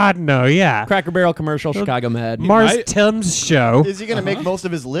 TV. God no. Yeah. Cracker Barrel commercial, Chicago Med. Mars might. Tim's show. Is he going to make most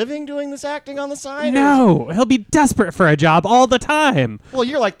of his living doing this acting on the side? No, he'll be desperate for a job all the time. Well,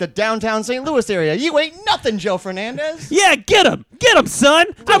 you're like the downtown St. Louis area. You ain't nothing, Joe Fernandez. Yeah, get him, son.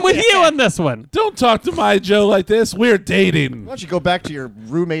 I'm with you on this one. Don't talk to my Joe like this. We're dating. Why don't you go back to your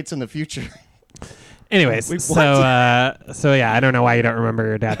roommates in the future? Anyways, so yeah, I don't know why you don't remember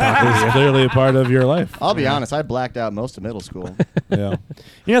your dad talking to This you. is clearly a part of your life. I'll be honest, I blacked out most of middle school. Yeah.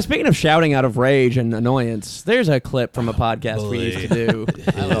 You know, speaking of shouting out of rage and annoyance, there's a clip from a podcast we used to do.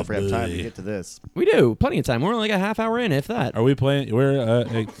 I don't know if we have time to get to this. We do. Plenty of time. We're only like a half hour in, if that. Are we playing? We're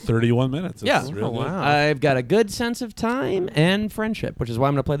at 31 minutes. Yeah. It's real Oh, good. wow. I've got a good sense of time and friendship, which is why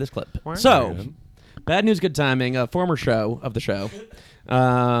I'm going to play this clip. So, bad news, good timing. A former show of the show.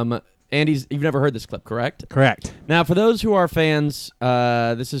 Andy's. You've never heard this clip, correct? Correct. Now, for those who are fans,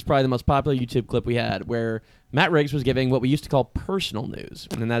 this is probably the most popular YouTube clip we had, where Matt Riggs was giving what we used to call personal news,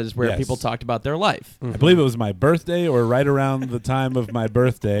 and that is where Yes. people talked about their life. I believe it was my birthday or right around the time of my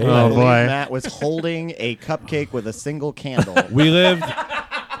birthday. Oh, I believe boy. Matt was holding a cupcake with a single candle. We lived.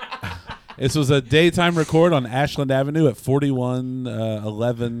 This was a daytime record on Ashland Avenue at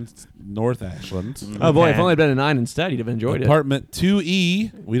 4111 North Ashland. Oh boy, Okay. if only I'd been a 9 instead, you'd have enjoyed it. Apartment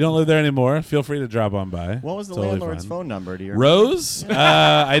 2E. We don't live there anymore. Feel free to drop on by. What was the Totally landlord's fine. phone number? Do you Rose?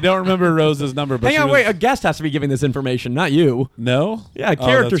 I don't remember Rose's number. But Hang she on, was- wait. A guest has to be giving this information, not you. No? Yeah, a Oh,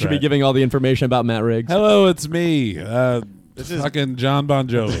 character that's should be right. giving all the information about Matt Riggs. Hello, it's me. This is- is fucking John Bon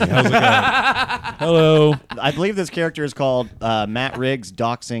Jovi. How's it going? Hello. I believe this character is called Matt Riggs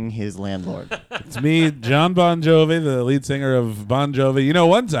doxing his landlord. It's me, John Bon Jovi, the lead singer of Bon Jovi. You know,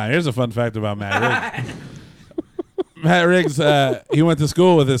 one time, here's a fun fact about Matt Riggs. Matt Riggs, he went to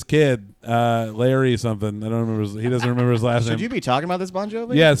school with this kid, Larry something. I don't remember. He doesn't remember his last Should name. you be talking about this Bon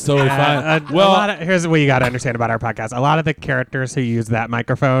Jovi? Yeah, it's totally fine. Well, here's what you got to understand about our podcast. A lot of the characters who use that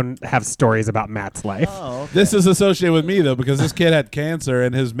microphone have stories about Matt's life. Oh, okay. this is associated with me though because this kid had cancer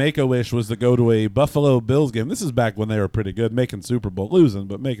and his make-a-wish was to go to a Buffalo Bills game. This is back when they were pretty good, making Super Bowl, losing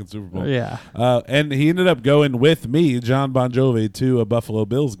but making Super Bowl. Yeah. And he ended up going with me, John Bon Jovi, to a Buffalo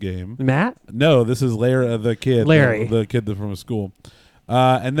Bills game. Matt? No, this is Larry, the kid, Larry. the kid from his school.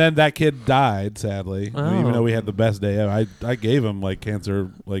 And then that kid died, sadly. Even though we had the best day ever. I gave him like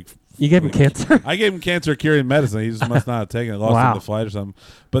cancer, like You gave him cancer? I gave him cancer curing medicine. He just must not have taken it. Lost Wow. in the flight or something.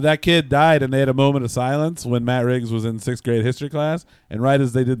 But that kid died, and they had a moment of silence when Matt Riggs was in 6th grade history class. And right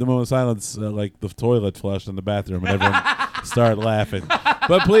as they did the moment of silence, like the toilet flushed in the bathroom, and everyone started laughing.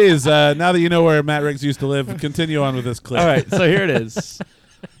 But please, now that you know where Matt Riggs used to live, continue on with this clip. All right, so here it is.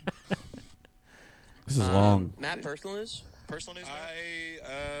 This is long. Matt, personal news? Personal news?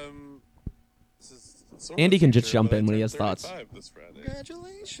 This is sort Andy of can just future, jump but I in when he turned has thoughts. 35 This Friday.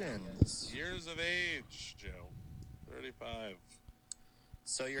 Congratulations. Years of age, Joe. 35.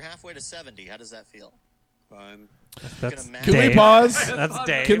 So you're halfway to 70. How does that feel? Fine. That's Can Can we Dave. pause? That's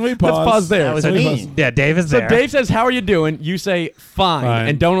Dave. Can we Let's pause? pause there. That was So- me. Yeah, Dave is So there. Dave says, "How are you doing?" You say, "Fine," Fine.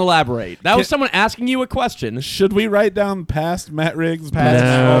 and don't elaborate. That was Can- someone asking you a question. Should we write down past Matt Riggs, no, past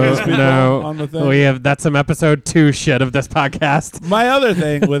all these people on the thing? We have that's some episode 2 shit of this podcast. My other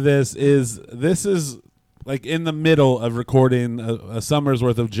thing with this is like in the middle of recording a summer's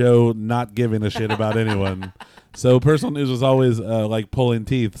worth of Joe not giving a shit about anyone. So personal news was always like pulling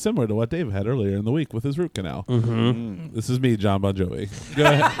teeth, similar to what Dave had earlier in the week with his root canal. Mm-hmm. This is me, John Bon Jovi. Go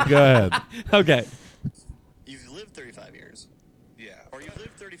ahead. Go ahead. Okay. You've lived 35 years. Yeah. Or you've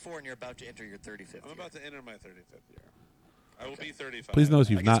lived 34 and you're about to enter your 35th. I'm about to enter my 35th year. I will be 35. Please notice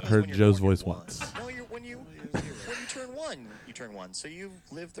I you've guess not it was when heard you're Joe's born, you're voice one. once. No, when you turn one, you turn one. So you've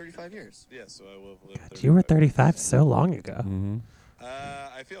lived 35 years. Yeah, so I will live 35. You were 35 so long ago. Mm-hmm.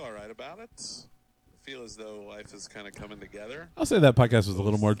 I feel all right about it. I feel as though life is kind of coming together. I'll say that podcast was a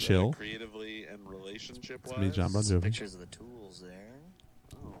little more chill. Creatively and relationship-wise. It's me, John Bon Jovi. Pictures of the tools there.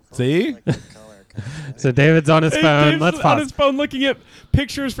 See? Like the color contrast. So David's on his phone. Dave's Let's on pause. his phone looking at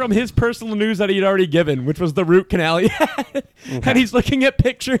pictures from his personal news that he'd already given, which was the root canal he had. And he's looking at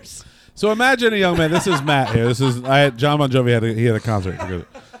pictures. So imagine a young man. This is Matt here. John Bon Jovi had a concert.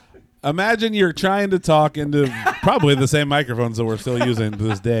 Imagine you're trying to talk into probably the same microphones that we're still using to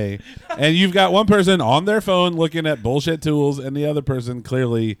this day, and you've got one person on their phone looking at bullshit tools, and the other person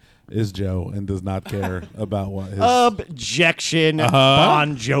clearly is Joe and does not care about what his. Objection,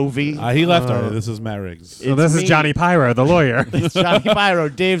 Bon Jovi. He left already. This is Matt Riggs. So this is me. Johnny Pyro, the lawyer. It's Johnny Pyro,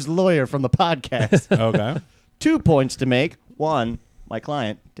 Dave's lawyer from the podcast. Okay. 2 points to make. One, my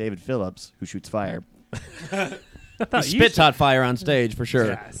client, David Phillips, who shoots fire. He spits hot fire on stage for sure.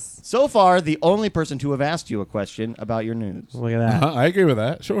 Yes. So far, the only person to have asked you a question about your news. Look at that. I agree with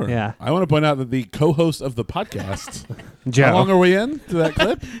that. Sure. Yeah. I want to point out that the co-host of the podcast, Joe. how long are we in to that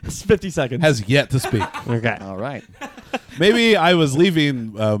clip? It's 50 seconds. Has yet to speak. Okay. All right. Maybe I was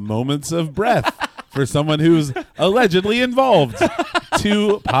leaving moments of breath for someone who's allegedly involved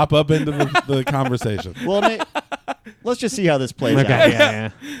to pop up into the conversation. Well, let's just see how this plays Okay. out. Yeah.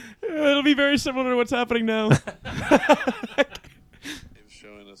 It'll be very similar to what's happening now. He was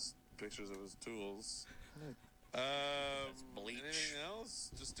showing us pictures of his tools. bleach. Anything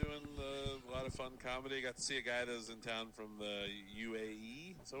else? Just doing a lot of fun comedy. Got to see a guy that was in town from the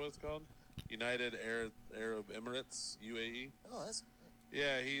UAE. Is that what it's called? United Arab Emirates, UAE. Oh, that's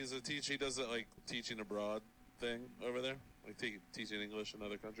Yeah, he's a teacher. He does that like teaching abroad thing over there, like teaching English in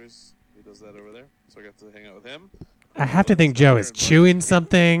other countries. He does that over there. So I got to hang out with him. I have to think Joe is chewing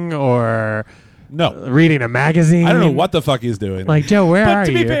something or No. reading a magazine. I don't know what the fuck he's doing. Like, Joe, where But are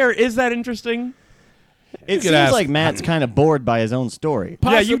to you? be fair, is that interesting? It could seems ask- like Matt's kind of bored by his own story.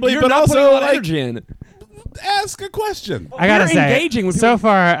 Possibly, you're but not also, putting a lot of like, energy in. ask a question. I gotta You're say, engaging with so people-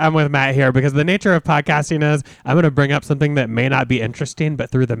 far I'm with Matt here because the nature of podcasting is I'm going to bring up something that may not be interesting, but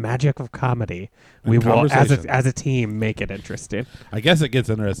through the magic of comedy, we will, conversation. as a team, make it interesting. I guess it gets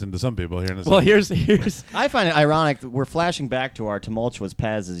interesting to some people here in a Well, second. here's I find it ironic that we're flashing back to our tumultuous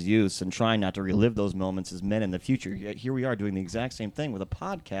paths as youths and trying not to relive those moments as men in the future. Yet here we are doing the exact same thing with a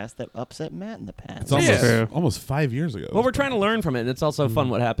podcast that upset Matt in the past. It's almost, True. almost 5 years ago. well, we're trying to learn from it, and it's also fun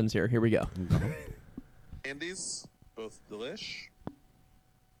what happens here. Here we go. Andy's, both delish.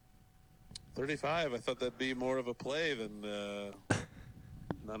 35. I thought that'd be more of a play than.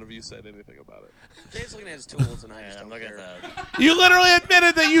 None of you said anything about it. Dave's looking at his tools, and I'm looking at that. You literally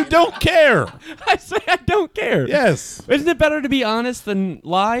admitted that you don't care. I say I don't care. Yes. Isn't it better to be honest than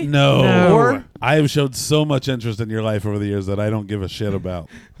lie? No. Or I have showed so much interest in your life over the years that I don't give a shit about.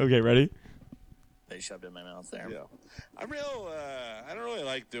 okay, ready? They shoved it in my mouth there. Yeah. I don't really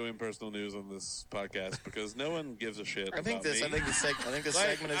like doing personal news on this podcast because no one gives a shit. I think about this. me. I think this Like,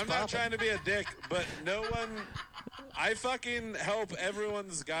 segment is I'm popping. not trying to be a dick, but no one. I fucking help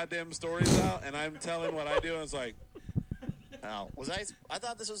everyone's goddamn stories out, and I'm telling what I do, and it's like, Oh, I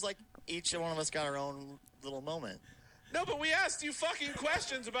thought this was like each one of us got our own little moment. no, but we asked you fucking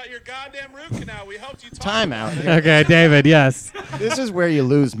questions about your goddamn root canal. We helped you talk. Time out. Okay, David, yes. This is where you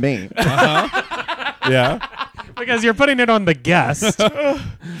lose me. Yeah. Because you're putting it on the guest.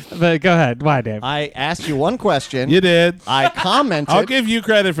 But go ahead. Why, Dave? I asked you one question. You did. I commented. I'll give you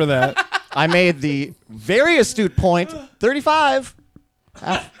credit for that. I made the very astute point. 35.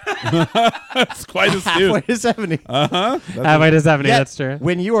 It's quite Halfway astute. to 70. Halfway to 70, Yet, that's true.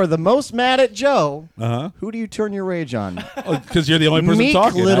 when you are the most mad at Joe, Uh-huh. who do you turn your rage on? Because you're the only person Meek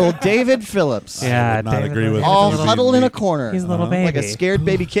talking. little David Phillips. Yeah, I would not David agree with Lynch. that. All He's huddled in a meek. corner. He's a little baby. Like a scared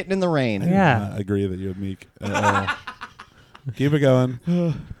baby kitten in the rain. Yeah. I agree that you're meek. Keep it going.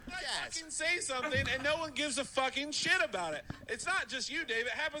 Fucking say something, and no one gives a fucking shit about it. It's not just you, Dave.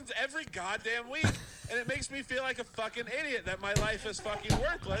 It happens every goddamn week, and it makes me feel like a fucking idiot that my life is fucking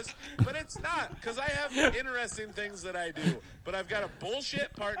worthless. But it's not, because I have interesting things that I do. But I've got a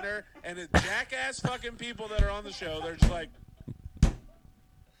bullshit partner and a jackass fucking people that are on the show. They're just like,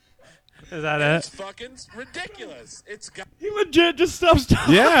 Is that it's it? fucking ridiculous. It's He legit just stops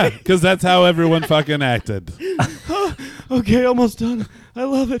talking. Yeah, because that's how everyone fucking acted. Okay, almost done. I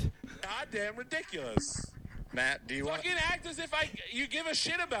love it. goddamn ridiculous. Matt, do you want? Fucking act as if you give a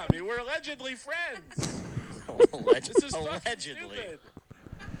shit about me. We're allegedly friends. This is fucking Allegedly. stupid.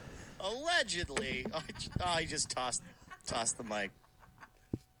 Allegedly. Oh, he just tossed the mic.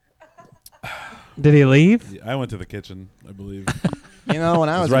 Did he leave? I went to the kitchen, I believe. You know, when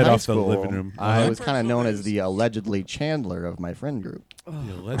I was right in high off the school, living room. I was kind of known as the allegedly Chandler of my friend group. The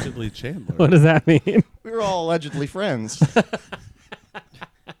allegedly Chandler. What does that mean? We were all allegedly friends.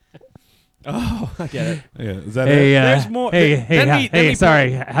 Oh, I get it. Yeah, is that Hey, it? There's more- Hey, then hey, we- then we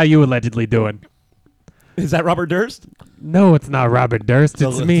sorry. How you allegedly doing? Is that Robert Durst? No, it's not Robert Durst.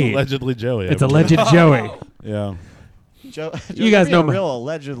 It's me. Allegedly Joey. It's I believe. alleged Joey. Yeah. Joe, You guys know a my- real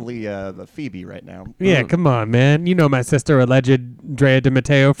allegedly Phoebe right now. Yeah, come on, man. You know my sister, alleged Drea De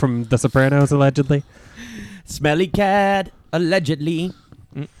Matteo from The Sopranos, allegedly. Smelly cat, allegedly.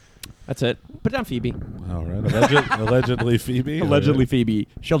 That's it. Put down Phoebe. All right. Allegedly Phoebe. Allegedly Phoebe.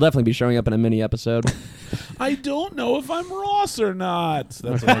 She'll definitely be showing up in a mini episode. I don't know if I'm Ross or not.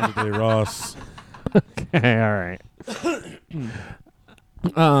 That's allegedly Ross. Okay, all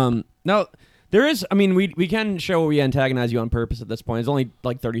right. No, there is. I mean, we can show where we antagonize you on purpose at this point. There's only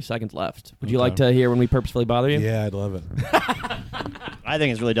like 30 seconds left. Would you like to hear when we purposefully bother you? Yeah, I'd love it. I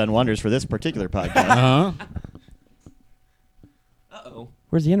think it's really done wonders for this particular podcast. Uh-huh. Uh-oh.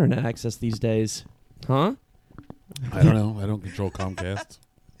 Where's the internet access these days? Huh? I don't know. I don't control Comcast.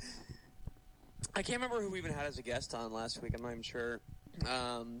 I can't remember who we even had as a guest on last week. I'm not even sure.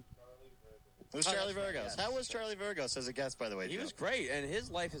 It was Charlie Virgos. How was Charlie Virgos as a guest, by the way? He Joe? was great, and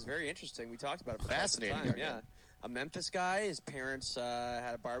his life is very interesting. We talked about it for Fascinating, quite some time. yeah. Yeah. A Memphis guy. His parents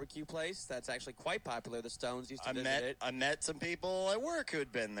had a barbecue place that's actually quite popular. The Stones used to visit it. I met some people at work who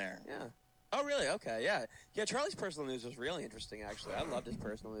had been there. Yeah. Oh, really? Okay, yeah. Yeah, Charlie's personal news was really interesting, actually. I loved his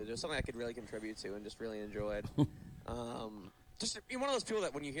personal news. It was something I could really contribute to and just really enjoyed. Just one of those people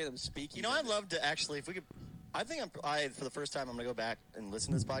that when you hear them speak... You know, I'd love to actually, if we could... I think for the first time, I'm going to go back and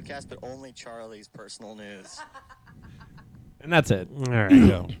listen to this podcast, but only Charlie's personal news. And that's it. All right.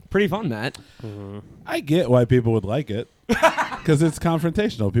 Yeah. Pretty fun, Matt. I get why people would like it. Because it's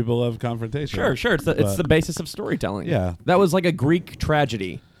confrontational. People love confrontation. Sure. It's the basis of storytelling. Yeah. That was like a Greek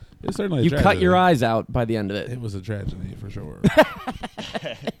tragedy. It's certainly a You tragedy. cut your eyes out by the end of it. It was a tragedy, for sure.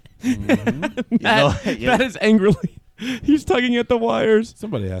 Matt is angrily... He's tugging at the wires.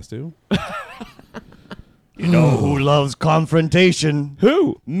 Somebody has to. You know who loves confrontation?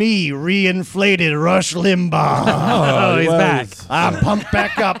 Who? Me, reinflated Rush Limbaugh. Oh, he's back. I pump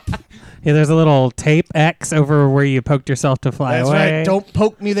back up. Yeah, there's a little tape X over where you poked yourself to fly That's away. right. Don't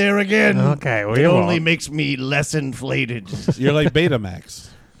poke me there again. Okay, well, it you only won't. makes me less inflated. You're like Betamax.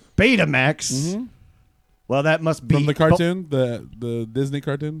 Betamax. Well, that must be From the cartoon, the Disney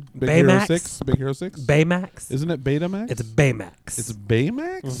cartoon? Big Hero Baymax? 6? Big Hero 6? Baymax? Isn't it Betamax? It's Baymax. It's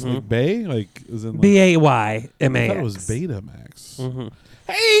Baymax? Like Bay? Like, is in like... Baymax. I thought it was Betamax. Mm-hmm.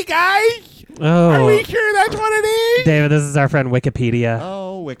 Hey, guys! Oh, Are we sure that's what it is? David, this is our friend Wikipedia.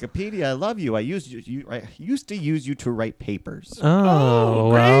 Oh, Wikipedia! I love you. I used to use you to write papers. Oh, Oh,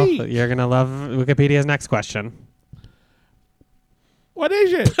 well, great. you're going to love Wikipedia's next question. What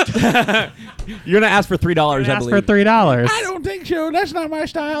is it? You're going to ask for $3, I Ask believe. for $3. I don't think so. That's not my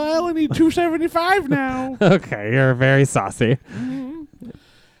style. I only need $2.75 now. Okay, you're very saucy.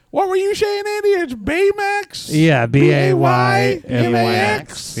 What were you saying, Andy? It's Baymax? Yeah, B-A-Y-M-A-X?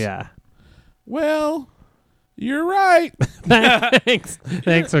 Baymax. Yeah. Well, you're right. Thanks.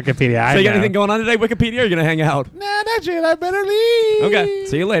 Thanks, Wikipedia. So you got know. anything going on today, Wikipedia, or are you going to hang out? Nah, that's it. I better leave. Okay,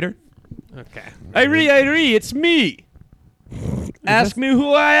 see you later. Okay. Irie, it's me. Ask me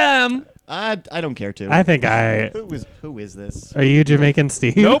who I am. I don't care to. I think I... Who is this? Are you Jamaican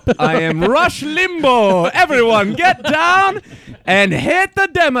Steve? Nope, I am Rush Limbaugh. Everyone get down and hit the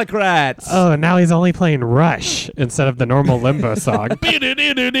Democrats. Oh, now he's only playing Rush instead of the normal Limbo song. Get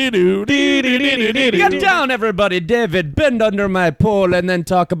down, everybody. David, bend under my pole and then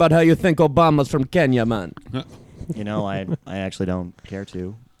talk about how you think Obama's from Kenya, man. You know, I actually don't care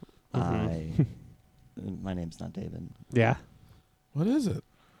to. My name's not David. Yeah. What is it?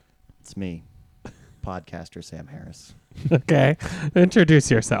 It's me, podcaster Sam Harris. Okay.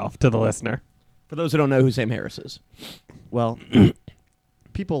 Introduce yourself to the listener. For those who don't know who Sam Harris is. Well,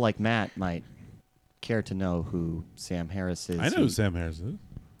 people like Matt might care to know who Sam Harris is. I know who Sam Harris is.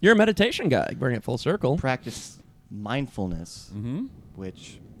 You're a meditation guy. Bring it full circle. Practice mindfulness, Mm-hmm.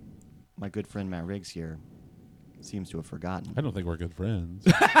 which my good friend Matt Riggs here seems to have forgotten. I don't think we're good friends.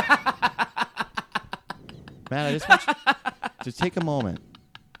 Matt, I just want you to take a moment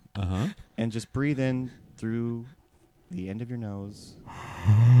Uh-huh. and just breathe in through the end of your nose.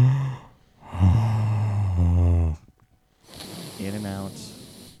 In and out.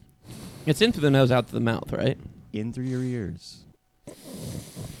 It's in through the nose, out through the mouth, right? In through your ears.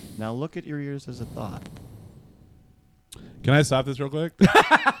 Now look at your ears as a thought. Can I stop this real quick?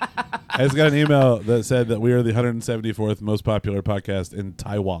 I just got an email that said that we are the 174th most popular podcast in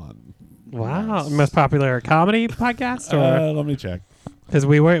Taiwan. Wow, most popular comedy podcast, or Let me check. because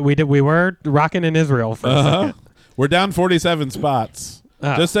we were rocking in Israel for a second. We're down 47 spots.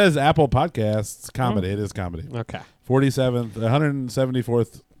 Oh. Just says Apple Podcasts comedy. It is comedy. Okay. 47th,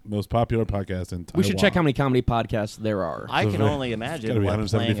 174th most popular podcast in Taiwan. We should check how many comedy podcasts there are. I can only gotta imagine be what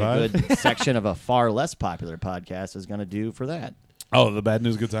playing a 175. good section of a far less popular podcast is going to do for that. Oh, the Bad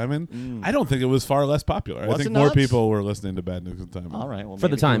News Good Timing? I don't think it was far less popular. I Was think it more not? people were listening to Bad News Good Timing. All right. Well, for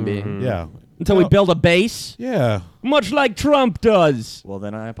the maybe. time being. Yeah. Until we build a base, Yeah. much like Trump does. Well,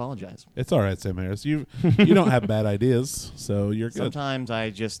 then I apologize. It's all right, Sam Harris. You don't have bad ideas, so you're good. Sometimes I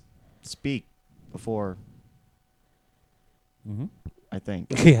just speak before I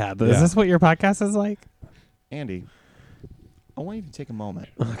think. Yeah, but is this what your podcast is like? Andy, I want you to take a moment.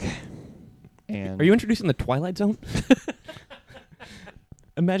 Okay. And Are you introducing the Twilight Zone?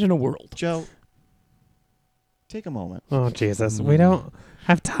 Imagine a world. Joe, take a moment. Oh Jesus, we don't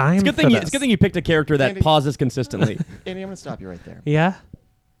have time. It's a good for thing. this. It's a good thing you picked a character that Andy. pauses consistently. Andy, I'm going to stop you right there. Yeah.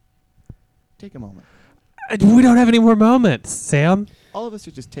 Take a moment. We don't have any more moments, Sam. All of us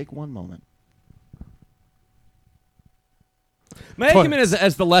should just take one moment. May I come in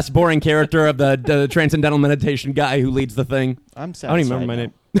as the less boring character of the transcendental meditation guy who leads the thing? I'm I satisfied. don't even remember my now.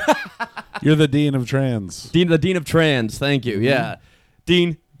 name. You're the dean of trans. The Dean of Trans. Thank you. Yeah.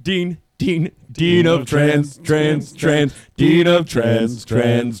 Dean of Trans, Dean of Trans, Dean of Trans,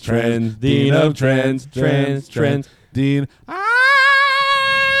 Dean of Trans. Dean.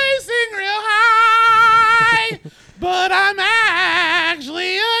 I sing real high, but I'm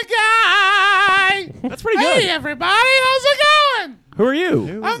actually a guy. That's pretty good. Hey, everybody, how's it going? Who are you?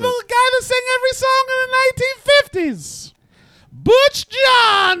 Who I'm is the it? guy that sang every song in the 1950s. Butch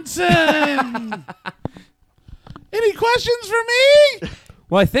Johnson. Any questions for me?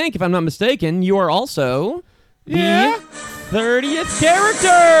 Well, I think, if I'm not mistaken, you are also Yeah. the 30th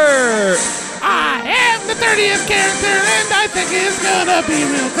character. I am the 30th character, and I think it's gonna be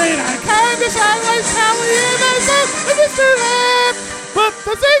real great. I kinda sound like Sally, and I sound like Mr. Lamb. But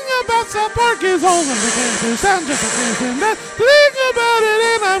the thing about South Park is all of the characters sound just like this, and that's the thing about it,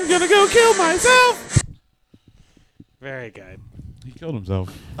 and I'm gonna go kill myself. Very good. He killed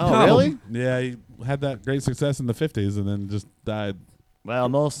himself. Oh, really? Yeah, he had that great success in the 50s and then just died. Well,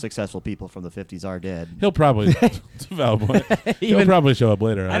 most successful people from the 50s are dead. He'll probably He'll probably show up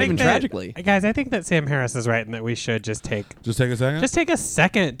later. I think Even that- tragically. guys. I think that Sam Harris is right in that we should just take Just take a second. a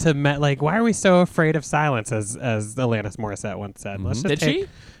second to like. Why are we so afraid of silence? As Alanis Morissette once said. Let's just Did take, she?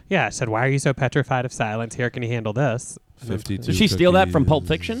 Yeah, she said, "Why are you so petrified of silence? Here, can you handle this?" 52. Did she steal that from Pulp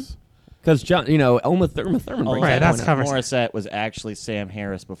cookies. Fiction? Because Uma Thurman brings right, that that's one up. conversation. Morissette was actually Sam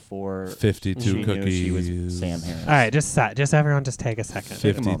Harris before 52 she cookies. knew she was Sam Harris. All right, just everyone, just take a second.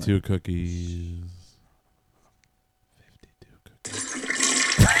 Take a moment. 52 cookies. 52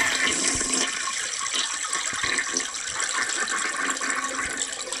 cookies.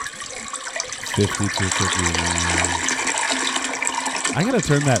 52 cookies. I gotta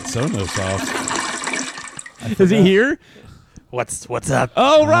turn that Sonos off. Is he here? What's up?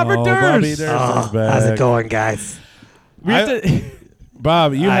 Oh, Robert Oh, Durst. Bobby Durst. Oh, is back. how's it going, guys? We have to-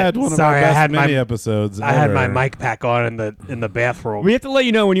 Bob, you I- had one of sorry, our I best had my- mini episodes. I had my ever. mic pack on in the bathroom. we have to let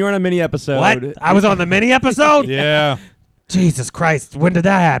you know when you're on a mini episode. What? I was on the mini episode? Yeah. Jesus Christ! When did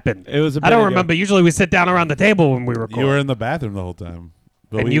that happen? It was a I don't bit ago. remember. Usually we sit down around the table when we record. You were in the bathroom the whole time.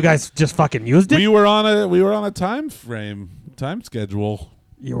 But and we- you guys just fucking used it. we were on a time schedule.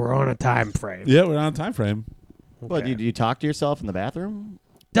 You were on a time frame. Yeah, we're on a time frame. What, Okay. you talk to yourself in the bathroom?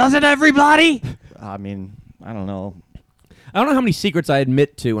 Doesn't everybody? I mean, I don't know. I don't know how many secrets I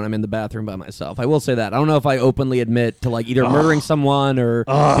admit to when I'm in the bathroom by myself. I will say that. I don't know if I openly admit to like either murdering someone or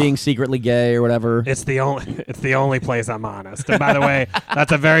being secretly gay or whatever. It's the only place I'm honest. And by the way,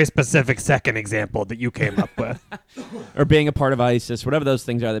 that's a very specific second example that you came up with. Or being a part of ISIS, whatever those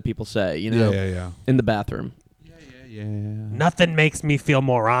things are that people say, you know, Yeah. in the bathroom. Yeah. Nothing makes me feel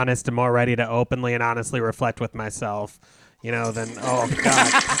more honest and more ready to openly and honestly reflect with myself, than oh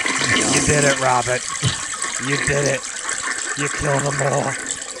God, you did it, Robert. You did it. You killed them all.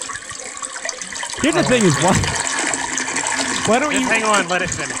 Here's the thing is, why don't Just you... hang on, let it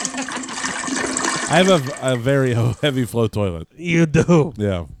finish. I have a very heavy flow toilet. You do.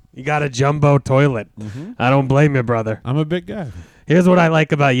 Yeah. You got a jumbo toilet. I don't blame you, brother. I'm a big guy. Here's what I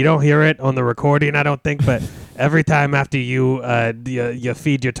like about you don't hear it on the recording, I don't think, but every time after you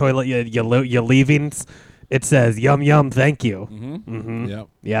feed your toilet your leavings, it says yum yum, thank you. Yep.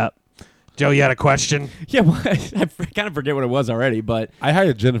 Yep. Joe, you had a question? Yeah, well, I kind of forget what it was already, but I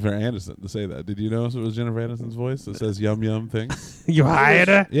hired Jennifer Aniston to say that. Did you notice it was Jennifer Aniston's voice that says yum yum things? You hired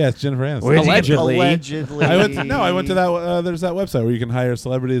her? Yeah, it's Jennifer Aniston. Where'd you get- allegedly. I went to that. There's that website where you can hire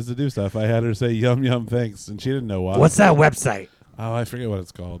celebrities to do stuff. I had her say yum yum thanks, and she didn't know why. What's that website? Oh, I forget what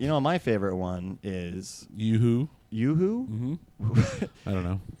it's called. You know, my favorite one is Yoo-hoo? Yoo-hoo. Mm-hmm. I don't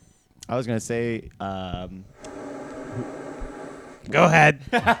know. I was gonna say, Go ahead.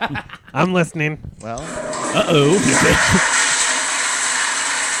 I'm listening. well,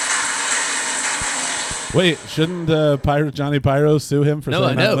 Wait, shouldn't Johnny Pyro sue him for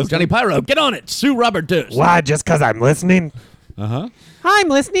saying no, Johnny Pyro, get on it. Sue Robert Durst. Why? Just because I'm listening? Uh-huh. I'm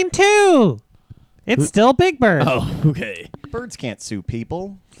listening too. It's still Big Bird. Oh, okay. birds can't sue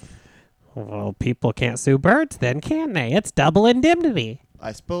people. Well, people can't sue birds, then, can they? It's double indemnity.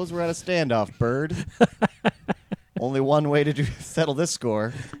 I suppose we're at a standoff, Bird. Only one way to settle this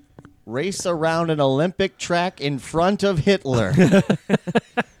score. Race around an Olympic track in front of Hitler.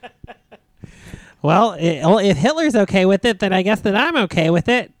 Well, if Hitler's okay with it, then I guess that I'm okay with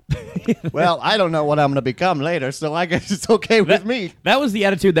it. Well, I don't know what I'm going to become later, so I guess it's okay with me. That was the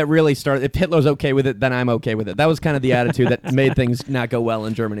attitude that really started. If Hitler's okay with it, then I'm okay with it. That was kind of the attitude that made things not go well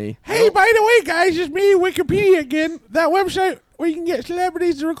in Germany. Hey, by the way, guys, it's me, Wikipedia again. That website where you can get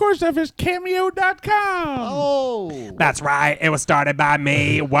celebrities to record stuff is Cameo.com. Oh. That's right. It was started by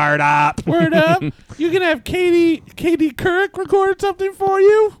me. Word up. Word up. You can have Katie Couric record something for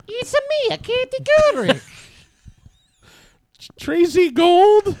you. It's me, Katie Couric. Tracy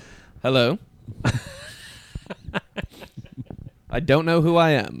Gold. Hello. I don't know who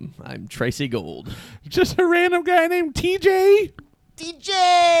I am. I'm Tracy Gold. Just a random guy named TJ. DJ!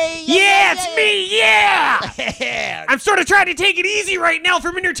 Yeah, it's me. Yeah. I'm sort of trying to take it easy right now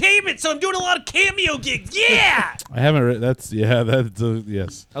from entertainment, so I'm doing a lot of cameo gigs. Yeah. I haven't. That's yes.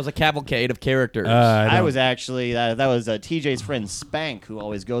 That was a cavalcade of characters. I was actually, that was TJ's friend Spank, who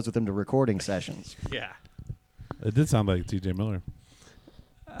always goes with him to recording sessions. Yeah. It did sound like TJ Miller.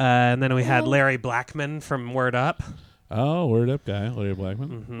 And then we had Larry Blackman from Word Up. Oh, Word Up guy, Larry Blackman.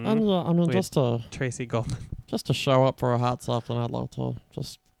 Mm-hmm. I mean, We just to Tracy show up for a hot second, I'd like to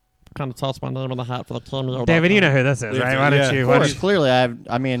just kind of toss my name in the hat for the cameo. David, you know who this is, right? Why don't you? Of course, clearly,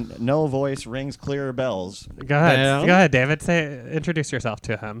 I mean, no voice rings clearer bells. Go ahead. Dan? Go ahead, David. Introduce yourself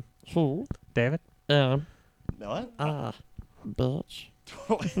to him. Who? David. And What? bitch.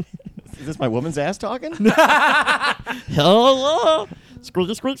 Is this my woman's ass talking? Hell yeah!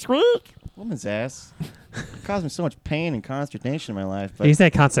 Squeak, squeak, squeak. Woman's ass. It caused me so much pain and consternation in my life. Did But you say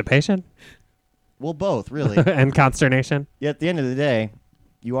constipation well, both really. and consternation? Yet at the end of the day,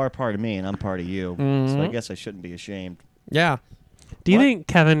 you are part of me and I'm part of you. So I guess I shouldn't be ashamed. Yeah. Do you What? think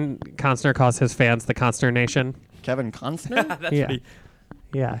Kevin Costner calls his fans the Consternation? Kevin Constner? That's Yeah. pretty.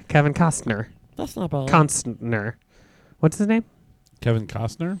 Yeah, Kevin Costner. That's not bad. Constner. What's his name? Kevin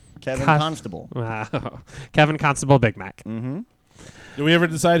Costner. Kevin Cos- Constable. Wow. Kevin Constable Big Mac. Mm-hmm. Did we ever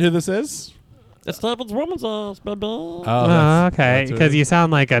decide who this is? It's David's woman's ass, baby. Oh, Okay, because you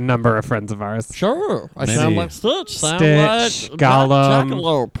sound like a number of friends of ours. Sure. I Maybe. sound like Stitch. Sound Stitch, like Gollum,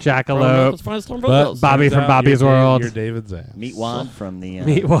 Jackalope. Jackalope, But Bobby turns from out Bobby's you're World. You're David's ass. Meatwad from the...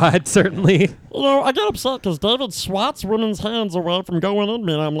 Meatwad, certainly. You know, I get upset because David swats women's hands away from going in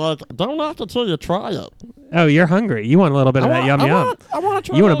me, and I'm like, don't knock it till you try it. Oh, you're hungry. You want a little bit of that yum yum. I want to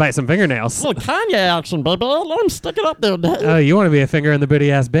try You want to that bite some fingernails. little Kanye action, baby. Let him stick it up there, Dave. Oh, you want to be a finger in the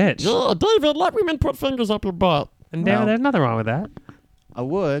booty ass bitch. Yeah, David, let women put fingers up your butt. And David, Well- there's nothing wrong with that. I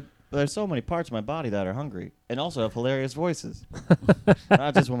would, but there's so many parts of my body that are hungry and also have hilarious voices.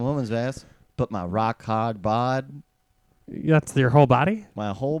 Not just one woman's ass, but my rock hard bod. That's your whole body?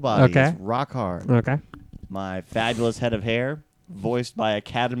 My whole body Okay. is rock hard. Okay. My fabulous head of hair, voiced by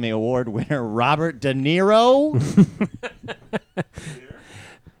Academy Award winner Robert De Niro.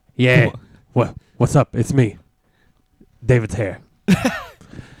 Yeah. What's up? It's me. David's hair.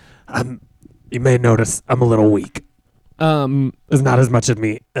 You may notice I'm a little weak. There's not as much of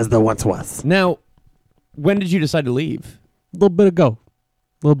me as there once was. Now, when did you decide to leave? A little bit ago.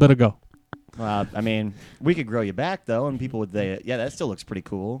 I mean, we could grow you back, though, and people would say, yeah, that still looks pretty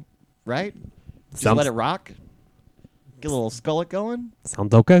cool, right? Just Sounds- let it rock. Get a little skullet going.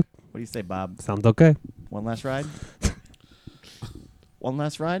 Sounds okay. What do you say, Bob? Sounds okay. One last ride? One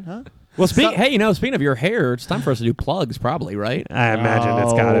last ride, huh? Well, speaking of your hair, it's time for us to do plugs, probably, right? I imagine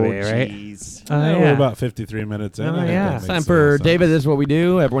it's got to be, right? Jeez. We're about 53 minutes in. Oh, I think yeah. that It's makes Time sense. for David. This is what we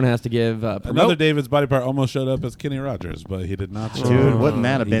do. Everyone has to give Another David's body part almost showed up as Kenny Rogers, but he did not show Dude, up. wouldn't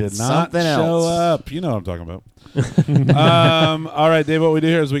that have He been did not something show else? up. You know what I'm talking about. All right, Dave, what we do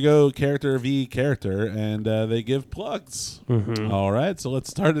here is we go character v. character, and they give plugs. All right, so let's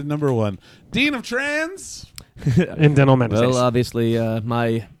start at number 1. Dean of Trans. In dental meditation. Well, obviously,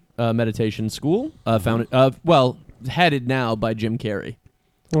 my meditation school founded, headed now by Jim Carrey.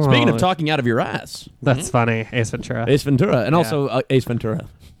 Speaking of talking out of your ass, That's funny. Ace Ventura. Ace Ventura, and also Ace Ventura.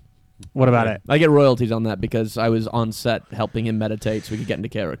 What about it? I get royalties on that because I was on set helping him meditate so we could get into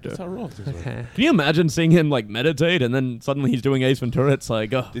character. That's how royalties work. Okay. Can you imagine seeing him like meditate and then suddenly he's doing Ace Ventura? It's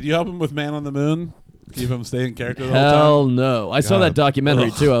like, oh, Did you help him with Man on the Moon? Keep him staying in character the whole hell no. I saw God. that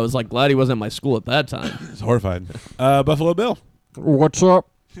documentary Ugh. too. I was like glad he wasn't at my school at that time. time? It's horrifying. Buffalo Bill. What's up?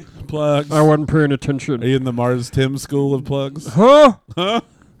 Plugs. I wasn't paying Are attention. you in the Mars Tim school of plugs? Huh? Huh?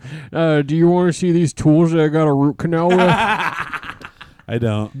 Do you want to see these tools that I got a root canal with? I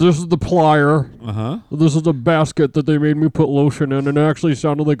don't. This is the plier. Uh-huh. This is the basket that they made me put lotion in, and it actually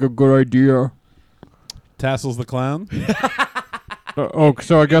sounded like a good idea. Tassels the Clown.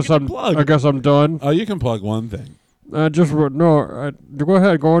 So I guess plug. I'm done. Oh, you can plug one thing. Go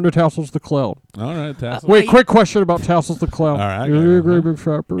ahead. Go on to Tassels the Clown. All right, Tassels. Wait, quick question about Tassels the Clown. All right, I Do got you it. agree, big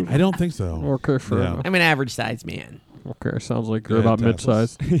fat person? I don't think so. Okay, fair Yeah. enough. I'm an average sized man. Okay, sounds like Go you're ahead, about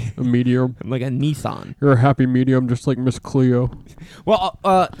Tassels. mid-sized, a medium. I'm like a Nissan. You're a happy medium, just like Miss Cleo. Well,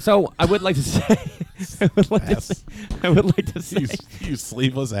 so I would like to say, I would like to say, You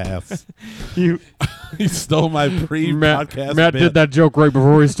sleeveless ass. you You stole my pre-podcast Matt bit. did that joke right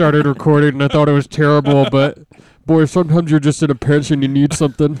before we started recording, and I thought it was terrible. But boy, sometimes you're just in a pinch and you need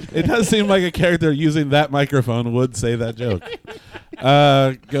something. It does seem like a character using that microphone would say that joke.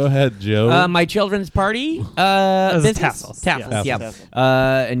 Go ahead, Joe. my children's party. This is Business? Tassels. Tassels, Yeah.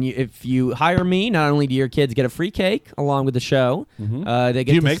 yeah. And if you hire me, not only do your kids get a free cake along with the show, they get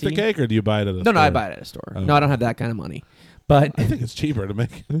do you to make the see- cake or do you buy it at a No, store? no, I buy it at a store. Oh. No, I don't have that kind of money. But I think it's cheaper to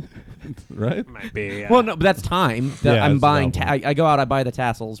make it. Right? Might be. well, no, but that's time. Yeah, I'm that's buying. about one. I go out. I buy the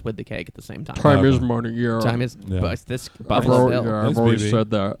tassels with the cake at the same time. Time is Okay. money, yeah. Time is Yeah. but this I've Buffalo always, Bill. yeah, Thanks, I've always BB. said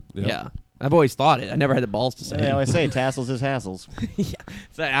that. Yeah. I've always thought it. I never had the balls to say They it. always say tassels is hassles.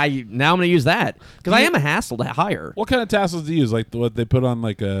 So now I'm gonna use that because I am a hassle to hire. What kind of tassels do you use? Like what they put on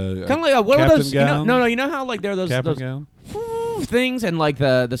like a Kind of like what are captain those? gown? No. You know how like there are those Captain gown? things and like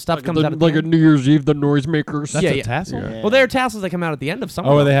the stuff comes out at the Like a end? New Year's Eve, the noisemakers. That's Yeah, a yeah. tassel? Yeah. Well, there are tassels that come out at the end of some. Oh,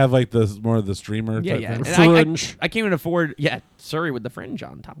 of where them. they have like the more of the streamer Yeah, type yeah. thing? And Fringe. I can't even afford. Yeah, Surrey with the fringe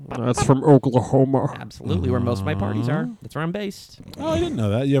on top. That's from Oklahoma. Absolutely, where most of my parties are. That's where I'm based. Oh, I didn't know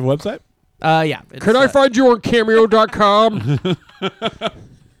that. You have a website? Yeah. it's, Can I find you on Cameo.com?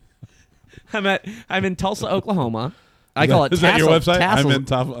 I'm in Tulsa, Oklahoma. I call it Is that your Tassel- website? Tassels, I'm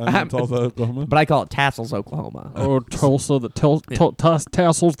in Tulsa, Oklahoma. but I call it Tassels, Oklahoma. Oh, Tulsa,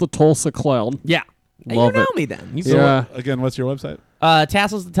 Tassels the Tulsa Clown. Yeah. Hey, Love you know it. me then. You Yeah. Again, what's your website?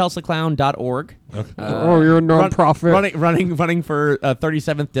 TasselsTheTulsaClown.org. Oh, you're a nonprofit. Running for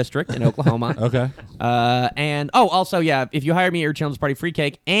 37th District in Oklahoma. Okay. And also, yeah, if you hire me at your children's party, free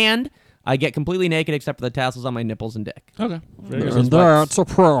cake, and I get completely naked except for the tassels on my nipples and dick. Okay. And that's a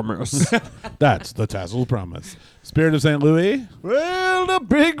promise. That's the tassel promise. Spirit of St. Louis. Well, the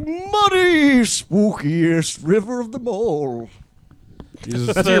big, muddy, spookiest river of them all.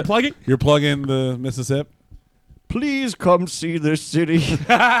 That's what you're plugging? You're plugging the Mississippi. Please come see this city.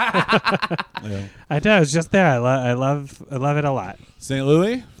 Yeah. I do. I was just there. I love it a lot. St.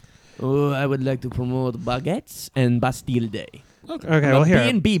 Louis. Oh, I would like to promote baguettes and Bastille Day. Okay, I'm well a here.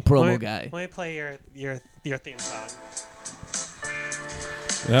 B&B promo let me, guy. Let me play your theme song.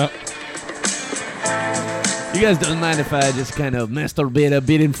 Yeah. You guys don't mind if I just kind of masturbate a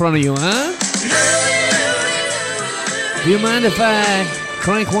bit in front of you, huh? Do you mind if I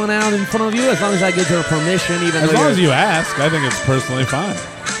crank one out in front of you as long as I get your permission? Even As though long you're- as you ask, I think it's personally fine.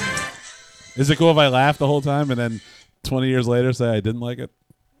 Is it cool if I laugh the whole time and then 20 years later say I didn't like it?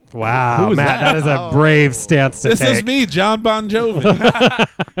 Wow, Who is Matt, that is a Oh. brave stance to This take. is me, John Bon Jovi.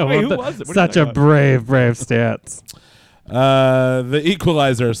 Wait, who was it? What are Such you a talking brave stance. The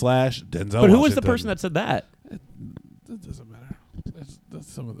Equalizer / Denzel But who was the Washington. person that said that? That doesn't matter.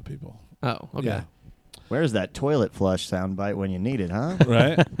 That's some of the people. Oh, okay. Yeah. Where's that toilet flush soundbite when you need it, huh?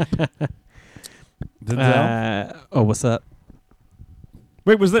 Right? Denzel? What's up?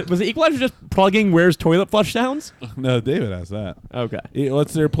 Wait, was the Equalizer just plugging where's toilet flush sounds? No, David asked that. Okay.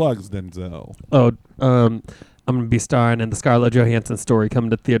 What's their plugs, Denzel? Oh, I'm gonna be starring in the Scarlett Johansson story coming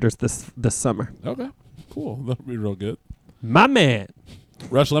to theaters this summer. Okay. Cool. That'll be real good. My man.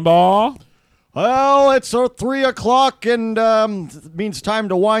 Rush Limbaugh. Well, it's 3 o'clock and it means time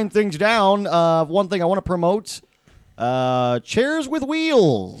to wind things down. One thing I want to promote, chairs with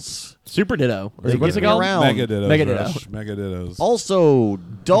wheels. Super Ditto. They What's get it me called? around. Mega Dittos. Mega Ditto. Rush. Mega Dittos. Also,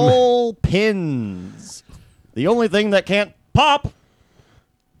 dull pins. The only thing that can't pop,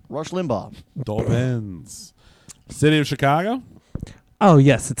 Rush Limbaugh. Dolphins. City of Chicago. Oh,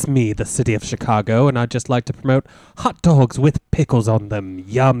 yes, it's me, the city of Chicago, and I'd just like to promote hot dogs with pickles on them.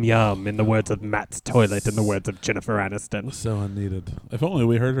 Yum, yum, in the words of Matt's toilet, in the words of Jennifer Aniston. So unneeded. If only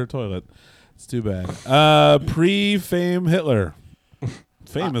we heard her toilet. It's too bad. Pre-fame Hitler.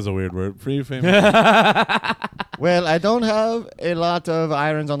 Fame is a weird word. Pre-fame Hitler. Well, I don't have a lot of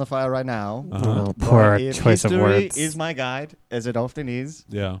irons on the fire right now. Oh, poor If choice of history words. is my guide, as it often is.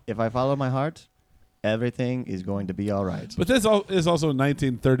 Yeah. If I follow my heart, everything is going to be all right. But this is also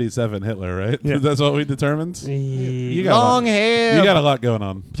 1937 Hitler, right? Yeah. That's what we determined? You got Long hair, You got a lot going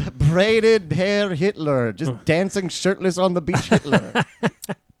on. braided hair Hitler, just dancing shirtless on the beach Hitler.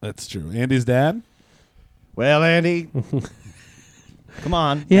 That's true. Andy's dad? Well, Andy, come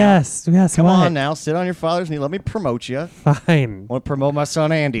on. Yes, yes, Come what? on now, sit on your father's knee. Let me promote you. Fine. I want to promote my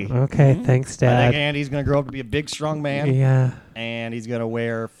son, Andy. Okay, thanks, I think Dad. Andy's going to grow up to be a big, strong man, Yeah. and he's going to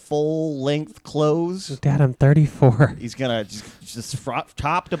wear full-length clothes. Dad, I'm 34. He's going to just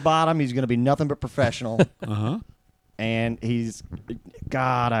top to bottom, he's going to be nothing but professional. Uh-huh. And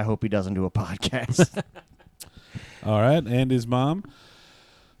God, I hope he doesn't do a podcast. All right. Andy's mom.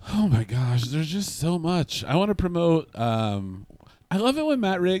 Oh, my gosh. There's just so much. I want to promote... I love it when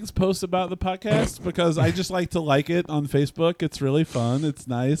Matt Riggs posts about the podcast because I just like to like it on Facebook. It's really fun. It's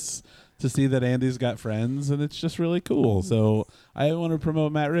nice to see that Andy's got friends, and it's just really cool. So I want to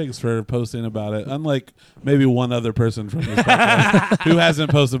promote Matt Riggs for posting about it, unlike maybe one other person from this podcast who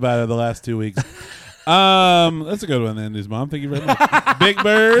hasn't posted about it the last 2 weeks. That's a good one, Andy's mom. Thank you very much. Big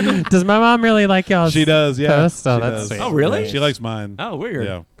Bird. Does my mom really like y'all's She does, yeah. post? Oh, She that's does. sweet. Oh, really? She likes mine. Oh, weird.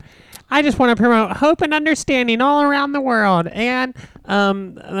 Yeah. I just want to promote hope and understanding all around the world, and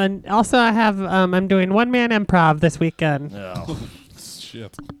also I have I'm doing one-man improv this weekend.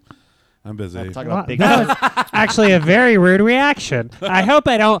 Shit. I'm busy. Talk about big That was actually a very rude reaction. I hope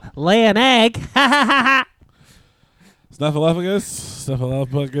I don't lay an egg. Snuffleupagus,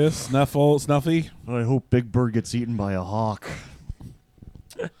 Snuffy. I hope Big Bird gets eaten by a hawk.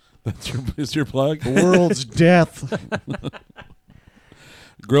 Is your plug? The world's death.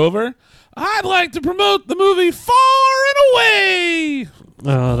 Grover. I'd like to promote the movie Far and Away.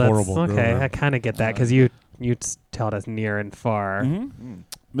 Oh, that's Horrible, okay. Grover. I kind of get that because you tell it as near and far. Mr.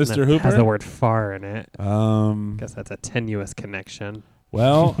 That Hooper has the word far in it. Um, Guess that's a tenuous connection.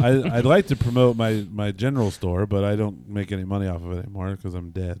 well, I'd like to promote my general store, but I don't make any money off of it anymore because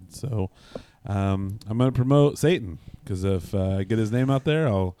I'm dead. So I'm going to promote Satan because if I get his name out there,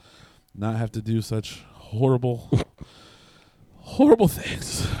 I'll not have to do such horrible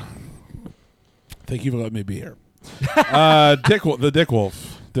things. Thank you for letting me be here. Dick Wolf.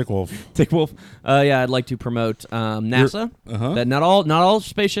 Dick Wolf. Yeah, I'd like to promote NASA. Uh-huh. That not all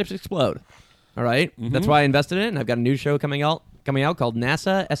spaceships explode. All right? That's why I invested in it, and I've got a new show coming out called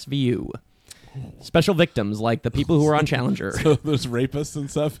NASA SVU. Special victims, like the people who were on Challenger. So there's rapists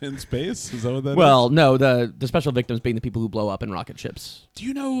and stuff in space? Is that what that is? Well, no, the special victims being the people who blow up in rocket ships. Do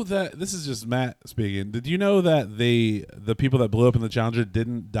you know that this is just Matt speaking? Did you know that the people that blew up in the Challenger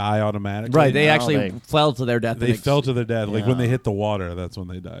didn't die automatically? Right, they No, actually they- fell to their death. They fell to their death. Like when Yeah. they hit the water, that's when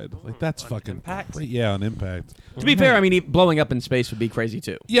they died. Like that's fucking impact? Yeah, on impact. To be fair, I mean, blowing up in space would be crazy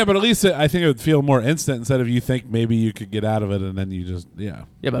too. Yeah, but at least I think it would feel more instant instead of you think maybe you could get out of it and then you just Yeah,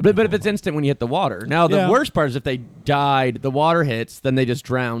 but if it's instant when you hit the water. Now, the Yeah. worst part is if they died, the water hits, then they just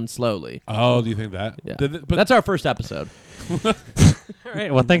drown slowly. Oh, do you think that? Yeah. But That's our first episode. All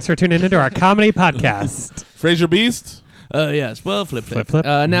right. Well, thanks for tuning into our comedy podcast. Fraser Beast. Yes, well, flip. Flip.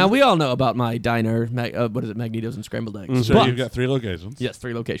 Now, we all know about my diner, what is it, Magnetos and Scrambled Eggs. Sure, But- you've got 3 locations. Yes,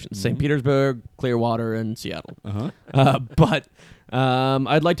 3 locations. St. Petersburg, Clearwater, and Seattle. Uh-huh. But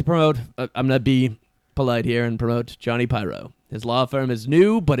I'd like to promote, I'm going to be polite here and promote Johnny Pyro. His law firm is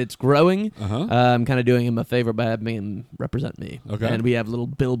new, but it's growing. Uh-huh. I'm kind of doing him a favor by having him represent me. Okay. And we have little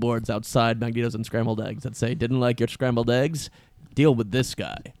billboards outside Magnetos and Scrambled Eggs that say, "Didn't like your scrambled eggs? Deal with this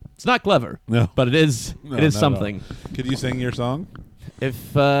guy." It's not clever, No. but it is No, it is not at something. all. Could you sing your song? If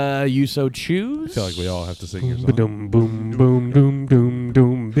you so choose. I feel like we all have to sing your song. Boom, boom, boom, doom, doom,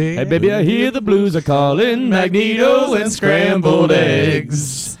 doom. Hey baby, I hear the blues are calling, Magneto and scrambled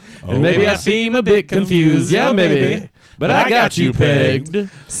eggs. And maybe I seem a bit confused, yeah, maybe. but I got you pegged.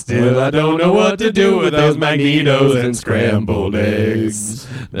 Still, I don't know what to do with those magnetos and scrambled eggs.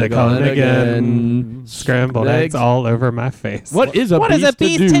 They're calling again. Scrambled eggs all over my face. What is a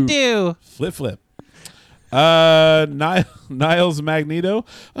beast to do? Flip. Niles Magneto.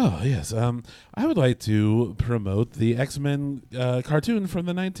 Oh, yes. I would like to promote the X-Men cartoon from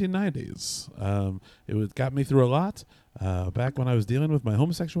the 1990s. Got me through a lot back when I was dealing with my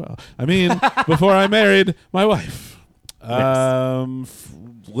homosexuality. I mean, before I married my wife.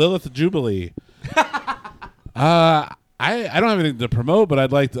 Lilith Jubilee. I don't have anything to promote, but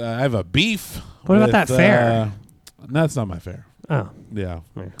I'd like to. I have a beef. What about that fair? That's not my fair. Oh. Yeah.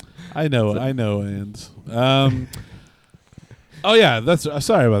 I know, and oh yeah, that's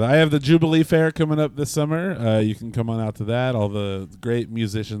sorry about that. I have the Jubilee Fair coming up this summer. You can come on out to that. All the great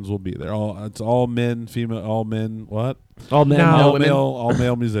musicians will be there. It's all men, female, all men. What? All men, No. no women. All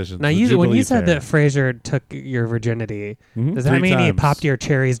male musicians. Now, The when Jubilee you said Fair. that Fraser took your virginity, does that 3 mean he times. popped your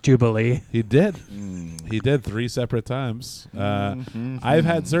cherries Jubilee? He did. He did 3 separate times. I've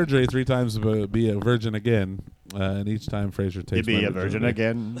had surgery 3 times to be a virgin again, and each time Fraser takes be my a virgin virginity.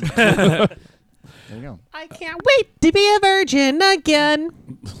 again. There you go. I can't wait to be a virgin again.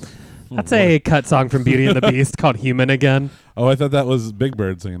 That's a cut song from Beauty and the Beast called Human Again. Oh, I thought that was Big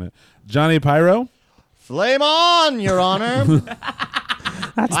Bird singing it. Johnny Pyro. Flame on, Your Honor.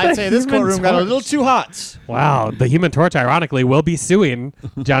 That's I'd the say this Human courtroom got a Torch. little too hot. Wow, the Human Torch, ironically, will be suing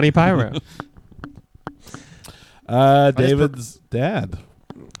Johnny Pyro. David's dad.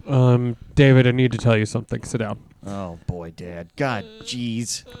 David, I need to tell you something. Sit down. Oh, boy, Dad. God,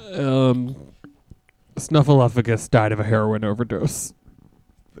 jeez. Snuffleupagus died of a heroin overdose.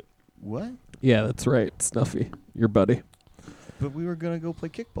 What? Yeah, that's right. Snuffy, your buddy. But we were going to go play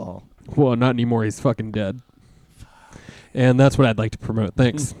kickball. Well, not anymore. He's fucking dead. And that's what I'd like to promote.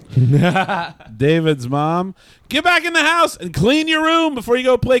 Thanks. David's mom. Get back in the house and clean your room before you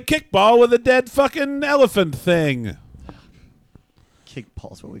go play kickball with a dead fucking elephant thing.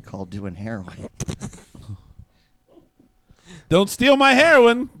 Kickball's what we call doing heroin. Don't steal my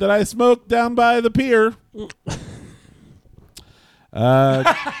heroin that I smoked down by the pier. I'd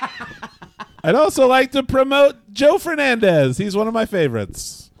also like to promote Joe Fernandez. He's one of my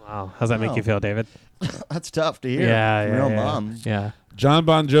favorites. Wow. How's that make you feel, David? That's tough to hear. Yeah, From yeah, your yeah. mom. Yeah. John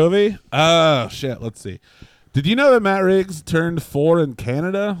Bon Jovi. Oh, shit. Let's see. Did you know that Matt Riggs turned 4 in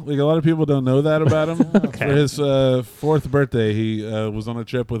Canada? Like, a lot of people don't know that about him. Okay. For his 4th birthday, he was on a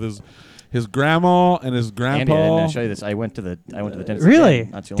trip with his grandma and his grandpa. Andy, I didn't show you this. I went to the dentist. Really?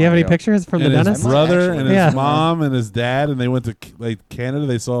 again not too Do you have long any ago. pictures from and the his dentist? brother Actually. and his Yeah. mom and his dad, and they went to Canada.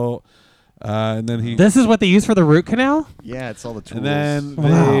 They saw, and then he. This is what they use for the root canal? Yeah, it's all the tools. And then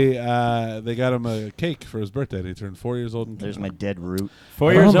Wow. they got him a cake for his birthday. He turned 4 years old. In There's Canada. my dead root.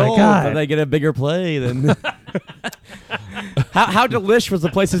 4 years my old, God. but they get a bigger play than. How delish was the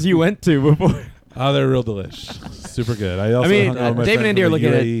places you went to before? Oh, they're real delish. Super good. I also I mean, hung out with my Dave and friend Andy are from the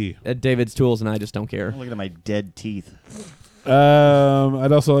looking UAE. at David's tools, and I just don't care. I'm looking at my dead teeth.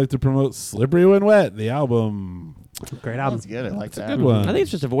 I'd also like to promote Slippery When Wet, the album. Great album. That's good. I like that. Good one. I think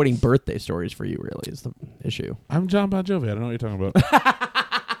it's just avoiding birthday stories for you. Really, is the issue. I'm John Bon Jovi. I don't know what you're talking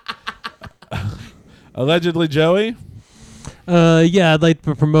about. Allegedly Joey. Yeah, I'd like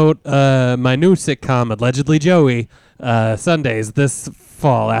to promote my new sitcom, Allegedly Joey, Sundays this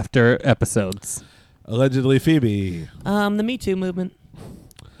fall after episodes. Allegedly Phoebe. The Me Too movement.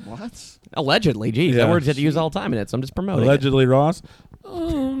 What? Allegedly, geez, Yeah. that word you have to use all the time in it, so I'm just promoting. Allegedly Ross.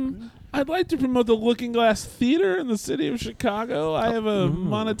 I'd like to promote the Looking Glass Theater in the city of Chicago. I have a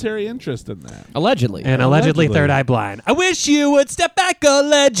monetary interest in that. Allegedly. And allegedly Allegedly. Third Eye Blind. I wish you would step back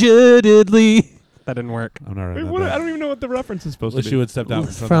allegedly. That didn't work. I'm not right. I don't even know what the reference is supposed Wish you would step down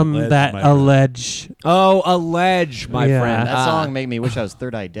From the ledge, that my friend. allege. Oh, allege, my Yeah. friend. That song made me wish I was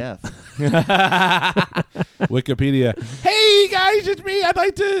third eye deaf. Wikipedia. Hey guys, it's me. I'd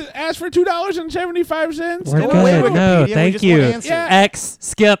like to ask for $2.75. We're Go good. away, No, Wikipedia. We thank just you. want answers. Yeah. X,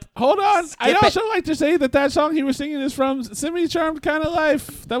 skip. Hold on. I'd it. also like to say that song he was singing is from Semi Charmed Kind of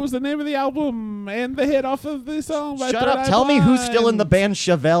Life. That was the name of the album and the hit off of the song by Shut Third up. Eye Tell me who's still in the Blind. band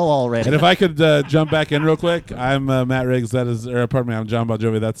Chevelle already. And if I could jump back in real quick, I'm Matt Riggs. That is, or pardon me, I'm John Bon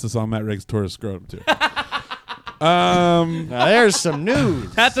Jovi. That's the song Matt Riggs tore his scrotum to. Now there's some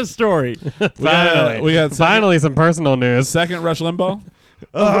news. That's a story. Finally. we got Finally, some personal news. second Rush Limbaugh.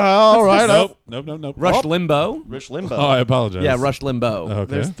 All right. Nope. Rush Limbo. Rush Limbaugh. Oh, I apologize. Yeah, Rush Limbo.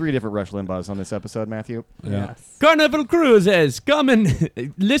 Okay. There's 3 different Rush Limbaughs on this episode, Matthew. Yeah. Carnival Cruises. Come and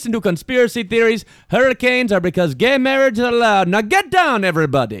listen to conspiracy theories. Hurricanes are because gay marriage is allowed. Now get down,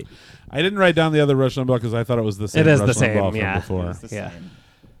 everybody. I didn't write down the other Rush Limbaugh because I thought it was the same. It is Rush the same, Limbaugh from yeah. before. It's the Yeah. same.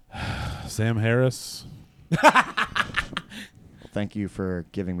 Sam Harris. thank you for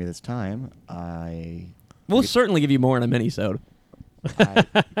giving me this time. We'll certainly give you more in a mini-sode. I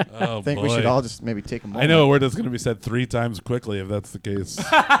Oh, think boy. we should all just maybe take a moment. I know a word that's going to be said 3 times quickly if that's the case.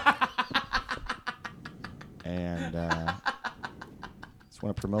 And just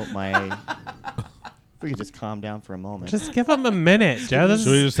want to promote my. If we could just calm down for a moment. Just give them a minute, Joe. This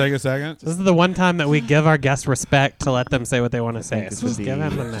Should we is, just take a second? this is the one time that we give our guests respect to let them say what they want to say. think this So just would give be-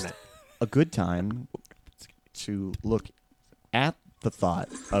 them a minute. a good time to look at the thought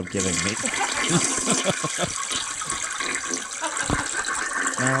of giving me.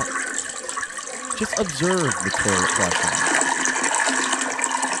 Now, just observe the toy question.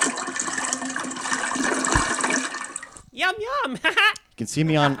 Yum yum. You can see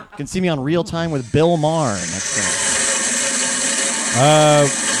me on Real Time with Bill Maher next time.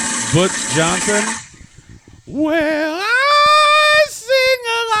 Butch Johnson. Well, I sing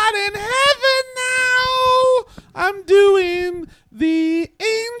a lot in heaven now. I'm doing the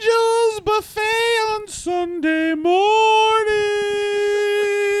Angels Buffet on Sunday morning.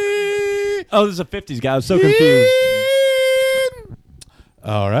 Oh, this is a 50s guy. I was so confused.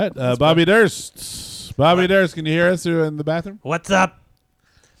 All right. Bobby Durst. Bobby Durst, can you hear us? You're in the bathroom? What's up?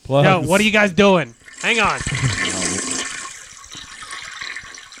 Plugs. Yo, what are you guys doing? Hang on.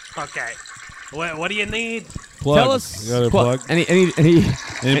 Okay. What do you need? Plugs. Tell us. You got a plug? Any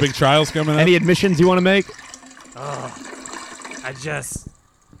Any big trials coming up? any admissions you want to make? I'm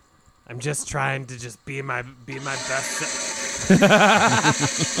just trying to just be my best.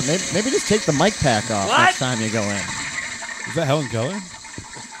 Maybe just take the mic pack off What? next time you go in. Is that Helen Keller?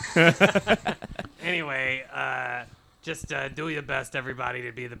 Anyway, just do your best, everybody,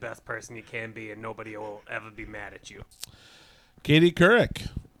 to be the best person you can be, and nobody will ever be mad at you. Katie Couric.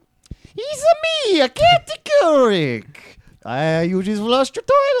 He's me, a categoric. You just flushed your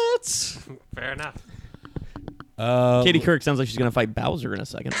toilets. Fair enough. Katie Couric sounds like she's going to fight Bowser in a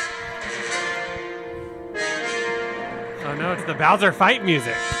second. Oh no, it's the Bowser fight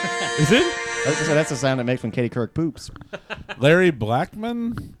music. Is it? That's the sound it makes when Katie Couric poops. Larry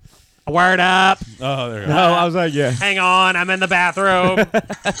Blackman. Word up. Oh, there you go. I was like, yeah. Hang on, I'm in the bathroom.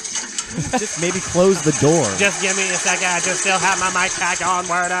 Just maybe close the door. Just give me a second. I just still have my mic pack on.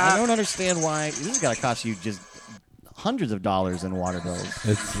 Word I up. don't understand why this has got to cost you just hundreds of dollars in water bills.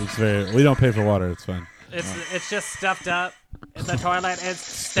 It's very. We don't pay for water. It's fine. It's just stuffed up in the toilet. It's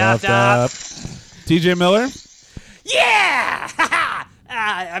stuffed up. TJ Miller. Yeah!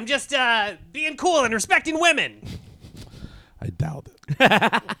 I'm just being cool and respecting women. I doubt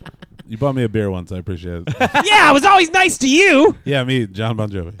it. You bought me a beer once. I appreciate it. Yeah, I was always nice to you. Yeah, me, John Bon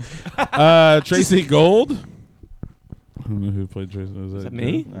Jovi. Tracy Gold. I don't know who played Tracy. Was that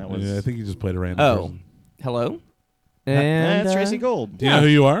me? That was- Yeah, I think you just played a random Oh, person. hello. That's And Tracy Gold. Do you know who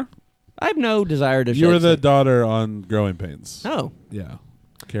you are? I have no desire to. You were shake the stick. daughter on Growing Pains. Oh, Yeah.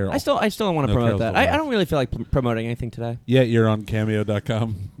 Carol. I still want to No, promote Carol's that. the I wife. don't really feel like promoting anything today. Yeah, you're on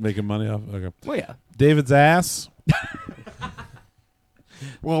Cameo.com making money off. Okay. Well, yeah. David's ass.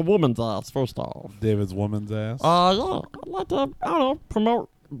 Well, woman's ass, first off. David's woman's ass. Yeah, I'd like to, I don't know, promote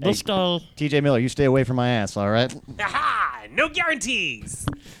this guy. TJ Miller, you stay away from my ass, all right? Aha! No guarantees.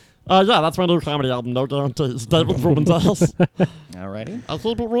 Yeah, that's my new comedy album, No Guarantees. David Woman's ass. All righty. I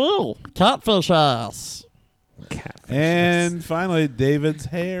keep it real. Catfish ass. And finally, David's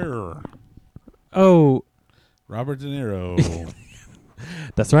hair. Oh, Robert De Niro.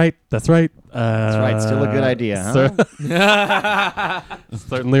 that's right. That's right. That's right. Still a good idea, huh?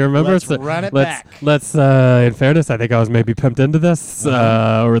 Certainly remember. Let's run it back. Let's. In fairness, I think I was maybe pimped into this,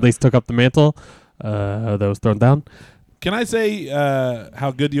 or at least took up the mantle that was thrown down. Can I say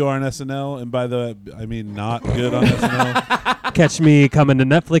how good you are on SNL? And by the I mean not good on SNL. Catch me coming to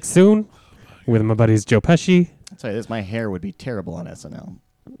Netflix soon with my buddies Joe Pesci. I'll tell you this, my hair would be terrible on SNL.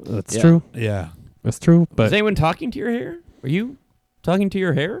 That's Yeah. true. Yeah. That's true. Is But anyone talking to your hair? Are you talking to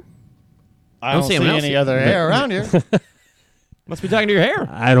your hair? I don't don't see see anyone else any here. other hair around here. Must be talking to your hair.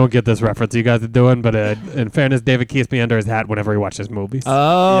 I don't get this reference you guys are doing. But in fairness, David keeps me under his hat whenever he watches movies. You Oh,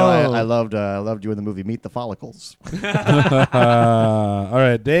 know, I loved you in the movie Meet the Follicles. All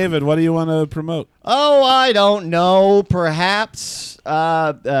right, David, what do you want to promote? Oh, I don't know. Perhaps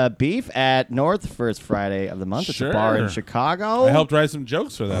beef at North first Friday of the month. It's a bar in Sure. Chicago. I helped write some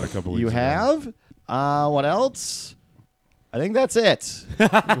jokes for that a couple weeks You ago. have? What else? I think that's it.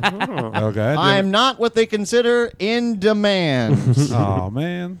 Okay. I'm not what they consider in demand. Oh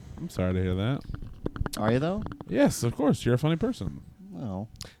man, I'm sorry to hear that. Are you though? Yes, of course. You're a funny person. Oh.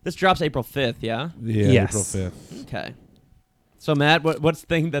 this drops April 5th, yeah? Yeah, Yes. April 5th. Okay. So, Matt, what's the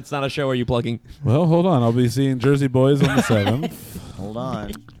thing that's not a show are you plugging? Well, hold on. I'll be seeing Jersey Boys on the 7th. Hold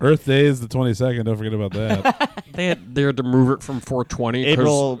on. Earth Day is the 22nd. Don't forget about that. They had to move it from 420.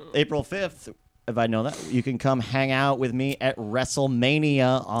 April 5th. If I know that, you can come hang out with me at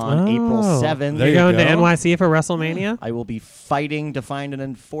WrestleMania on April 7th. You're going to NYC for WrestleMania? I will be fighting to find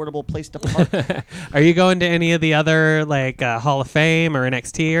an affordable place to park. Are you going to any of the other Hall of Fame or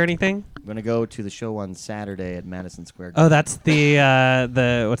NXT or anything? I'm going to go to the show on Saturday at Madison Square Oh, that's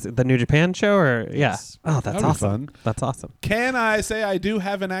the New Japan show, or Yes. yeah. Oh, that's That'd be awesome. fun. That's awesome. Can I say I do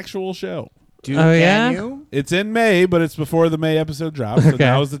have an actual show? Can you? It's in May, but it's before the May episode drops. So Okay.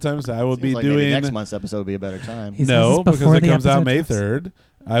 now is the time to say I will be Seems like maybe doing. next month's episode would be a better time. He says No, it's because before it the comes out episode May drops. 3rd.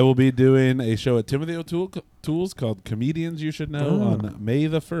 I will be doing a show at Timothy O'Toole's called Comedians You Should Know on May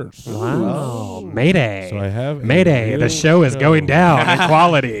the 1st. Wow. Mayday. So I have a Mayday. The real show is going down in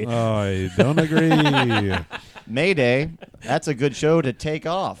quality. Oh, I don't agree. Mayday. That's a good show to take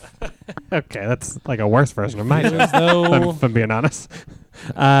off. Okay, that's like a worse version of my show. There's no. if I'm being honest.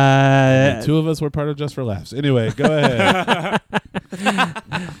 The two of us were part of Just for Laughs. Anyway, go ahead.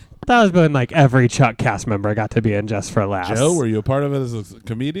 That was when every Chuck cast member got to be in Just for Laughs. Joe, were you a part of it as a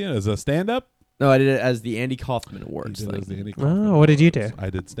comedian, as a stand-up? No, I did it as the Andy Kaufman Awards You did thing. as the Andy Oh, Kaufman what did you Awards. do? I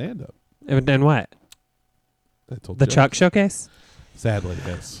did stand-up. And what? I told The Joe. Chuck Showcase? Sadly,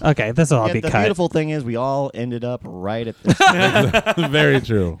 yes. Okay, this will all Yeah, be the cut. beautiful thing is we all ended up right at this. Very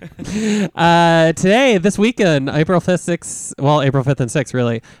true. Today, this weekend, April 5th, 6th, well, April 5th and 6th,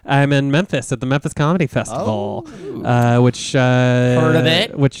 really, I'm in Memphis at the Memphis Comedy Festival, which Heard of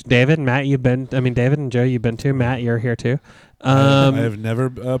it? Which David and Matt, David and Joe, you've been to. Matt, you're here too. I have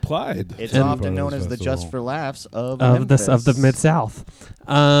never applied. It's to be often part of known this as the festival. Just for Laughs of the Memphis. Mid-South.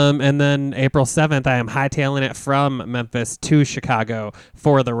 And then April 7th, I am hightailing it from Memphis to Chicago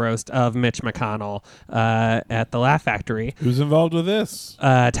for the roast of Mitch McConnell at the Laugh Factory. Who's involved with this?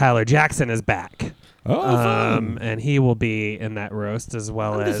 Tyler Jackson is back. Oh, fun. And he will be in that roast as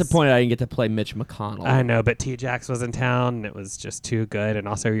well I'm as. disappointed I didn't get to play Mitch McConnell. I know, but T-Jax was in town and it was just too good. And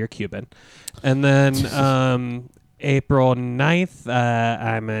also, you're Cuban. And then April 9th,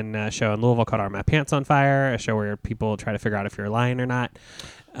 I'm in a show in Louisville called Are My Pants on Fire, a show where people try to figure out if you're lying or not.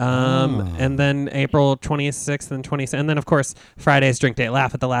 And then April 26th and 27th. And then, of course, Fridays, Drink Date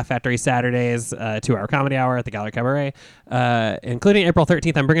Laugh at the Laugh Factory. Saturdays, 2-hour comedy hour at the Gallery Cabaret. Including April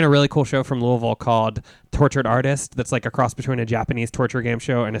 13th, I'm bringing a really cool show from Louisville called Tortured Artist. That's like a cross between a Japanese torture game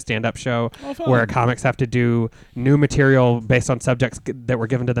show and a stand-up show where comics have to do new material based on subjects that were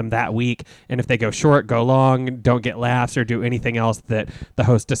given to them that week. And if they go short, go long, don't get laughs, or do anything else that the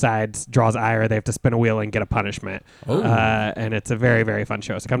host decides draws ire, they have to spin a wheel and get a punishment. And it's a very, very fun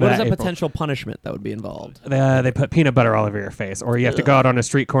show. So come What to is that a April. potential punishment that would be involved? They put peanut butter all over your face, or you have to go out on a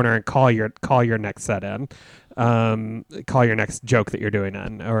street corner and call your next set in, call your next joke that you're doing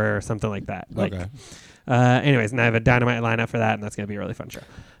on, or something like that. Okay. Anyways, and I have a dynamite lineup for that, and that's going to be a really fun show.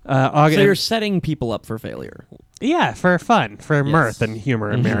 So you're setting people up for failure. Yeah, for fun, for mirth and humor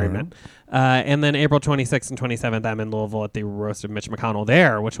and Mm-hmm. merriment. And then April 26th and 27th, I'm in Louisville at the roast of Mitch McConnell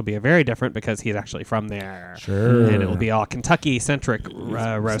there, which will be a very different because he's actually from there. Sure. And it will be all Kentucky-centric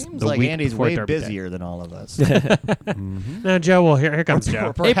roast Seems the like week Andy's before way Derby Day. busier than all of us. No, Joe, well, here comes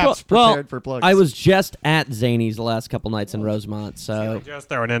Joe. Perhaps prepared for plugs. I was just at Zany's the last couple nights in Rosemont, so Joe's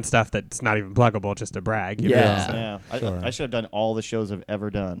throwing in stuff that's not even pluggable, just to brag. you Yeah. know, so. Yeah, I should have done all the shows I've ever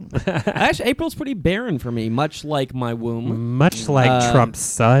done. actually April's pretty barren for me, much like my womb. Much like Trump's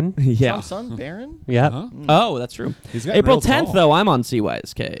son. Yeah. Trump's son, Barron? Yep. Huh? Oh, that's true. He's gotten April real 10th, tall. though, I'm on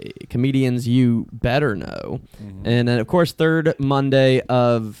CYSK. Comedians you better know. And then, of course, third Monday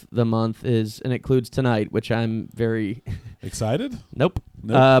of the month is, and it includes tonight, which I'm very... Excited? Nope.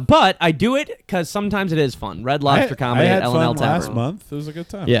 Nope. But I do it because sometimes it is fun. Red Lobster Comedy I at had L&L fun last Tavern. month. It was a good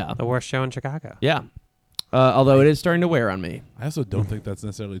time. Yeah. The worst show in Chicago. Yeah. Although it is starting to wear on me. I also don't think that's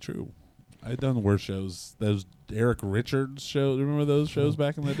necessarily true. I've done worse shows. Those Eric Richards shows. Remember those shows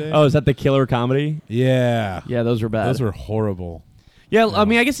back in the day? Oh, is that the killer comedy? yeah. Yeah, those were bad. Those were horrible. Yeah, I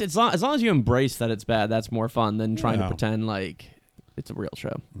mean, I guess as long as you embrace that it's bad, that's more fun than trying to Yeah. pretend like it's a real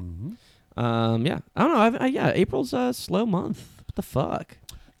show. Mm-hmm. Yeah, I don't know. Yeah, April's a slow month. What the fuck?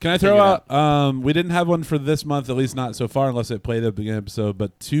 Can I throw out? We didn't have one for this month, at least not so far, unless it played at the beginning episode.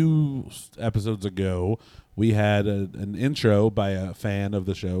 But 2 episodes ago, we had an intro by a fan of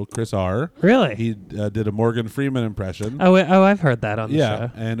the show, Chris R. Really? He did a Morgan Freeman impression. Oh, I've heard that on the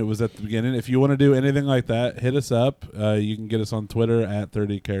show. And it was at the beginning. If you want to do anything like that, hit us up. You can get us on Twitter at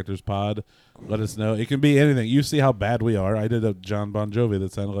 30 Characters Pod. Let us know. It can be anything. You see how bad we are. I did a John Bon Jovi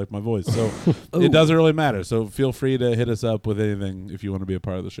that sounded like my voice. So it doesn't really matter. So feel free to hit us up with anything if you want to be a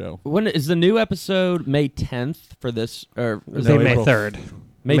part of the show. When is the new episode? May 10th for this, or is Say it May April 3rd.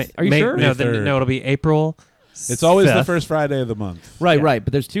 May? Are you sure? No, May 3rd. no, it'll be April It's always the 5th. first Friday of the month. Right, Yeah. right.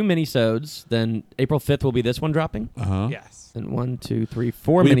 But there's 2 minisodes. Then April 5th will be this one dropping. Yes. And 1, 2, 3,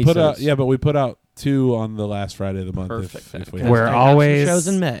 4 We minisodes. put out, but we put out 2 on the last Friday of the month. Perfect. If we Okay. We're I got some always- shows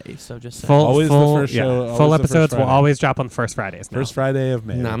in May, so just saying. Full, Always the full, first show, always full the first episodes will Friday. always drop on first Fridays now. First Friday of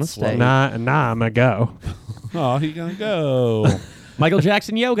May. Namaste. Nah, I'm gonna go. Oh, he gonna go. Michael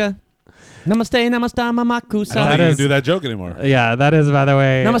Jackson yoga. Namaste, namaste, I don't mamakusa. think That you is- can do that joke anymore. Yeah, that is, by the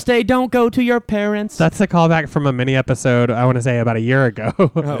way. Namaste, don't go to your parents. That's a callback from a mini episode, I want to say about a year ago.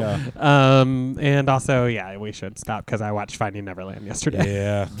 Yeah. And also, yeah, we should stop because I watched Finding Neverland yesterday.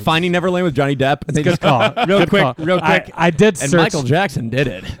 Yeah. Finding Neverland with Johnny Depp. And they Good just- call. real Good quick, call. real quick. I did and search. Michael Jackson did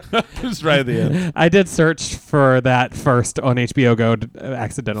it. Just right at the end. I did search for that first on HBO Go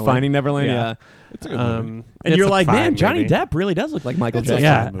accidentally. Finding Neverland, Yeah. yeah. It's a good movie. And it's you're a like, fine man, Johnny movie. Depp really does look like Michael It's a Jackson.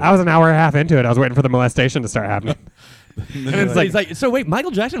 Yeah, movie. I was an hour and a half into it. I was waiting for the molestation to start happening. And it's like, so wait,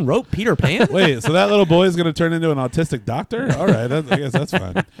 Michael Jackson wrote Peter Pan? Wait, so that little boy is going to turn into an autistic doctor? All right, I guess that's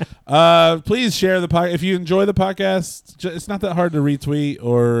fine. Please share the podcast. If you enjoy the podcast, it's not that hard to retweet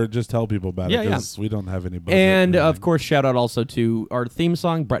or just tell people about Yeah, it yeah. because we don't have any budget And or of anything. course, shout out also to our theme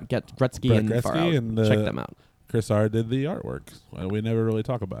song, Brett Gretzky Brett and Gretzky Far Out. and, Check them out. Chris R. did the artwork. Well, we never really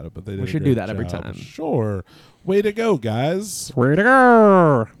talk about it, but they did. We a should great do that every job. time. Sure. Way to go, guys. Where to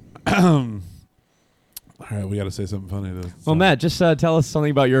go? All right, we got to say something funny. Well, Matt, just tell us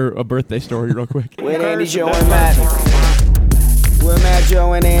something about your birthday story real quick. With Andy, Joe, and Matt. With Matt,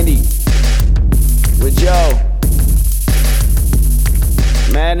 Joe, and Andy. With Joe.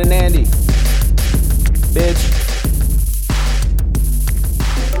 Matt and Andy. Bitch.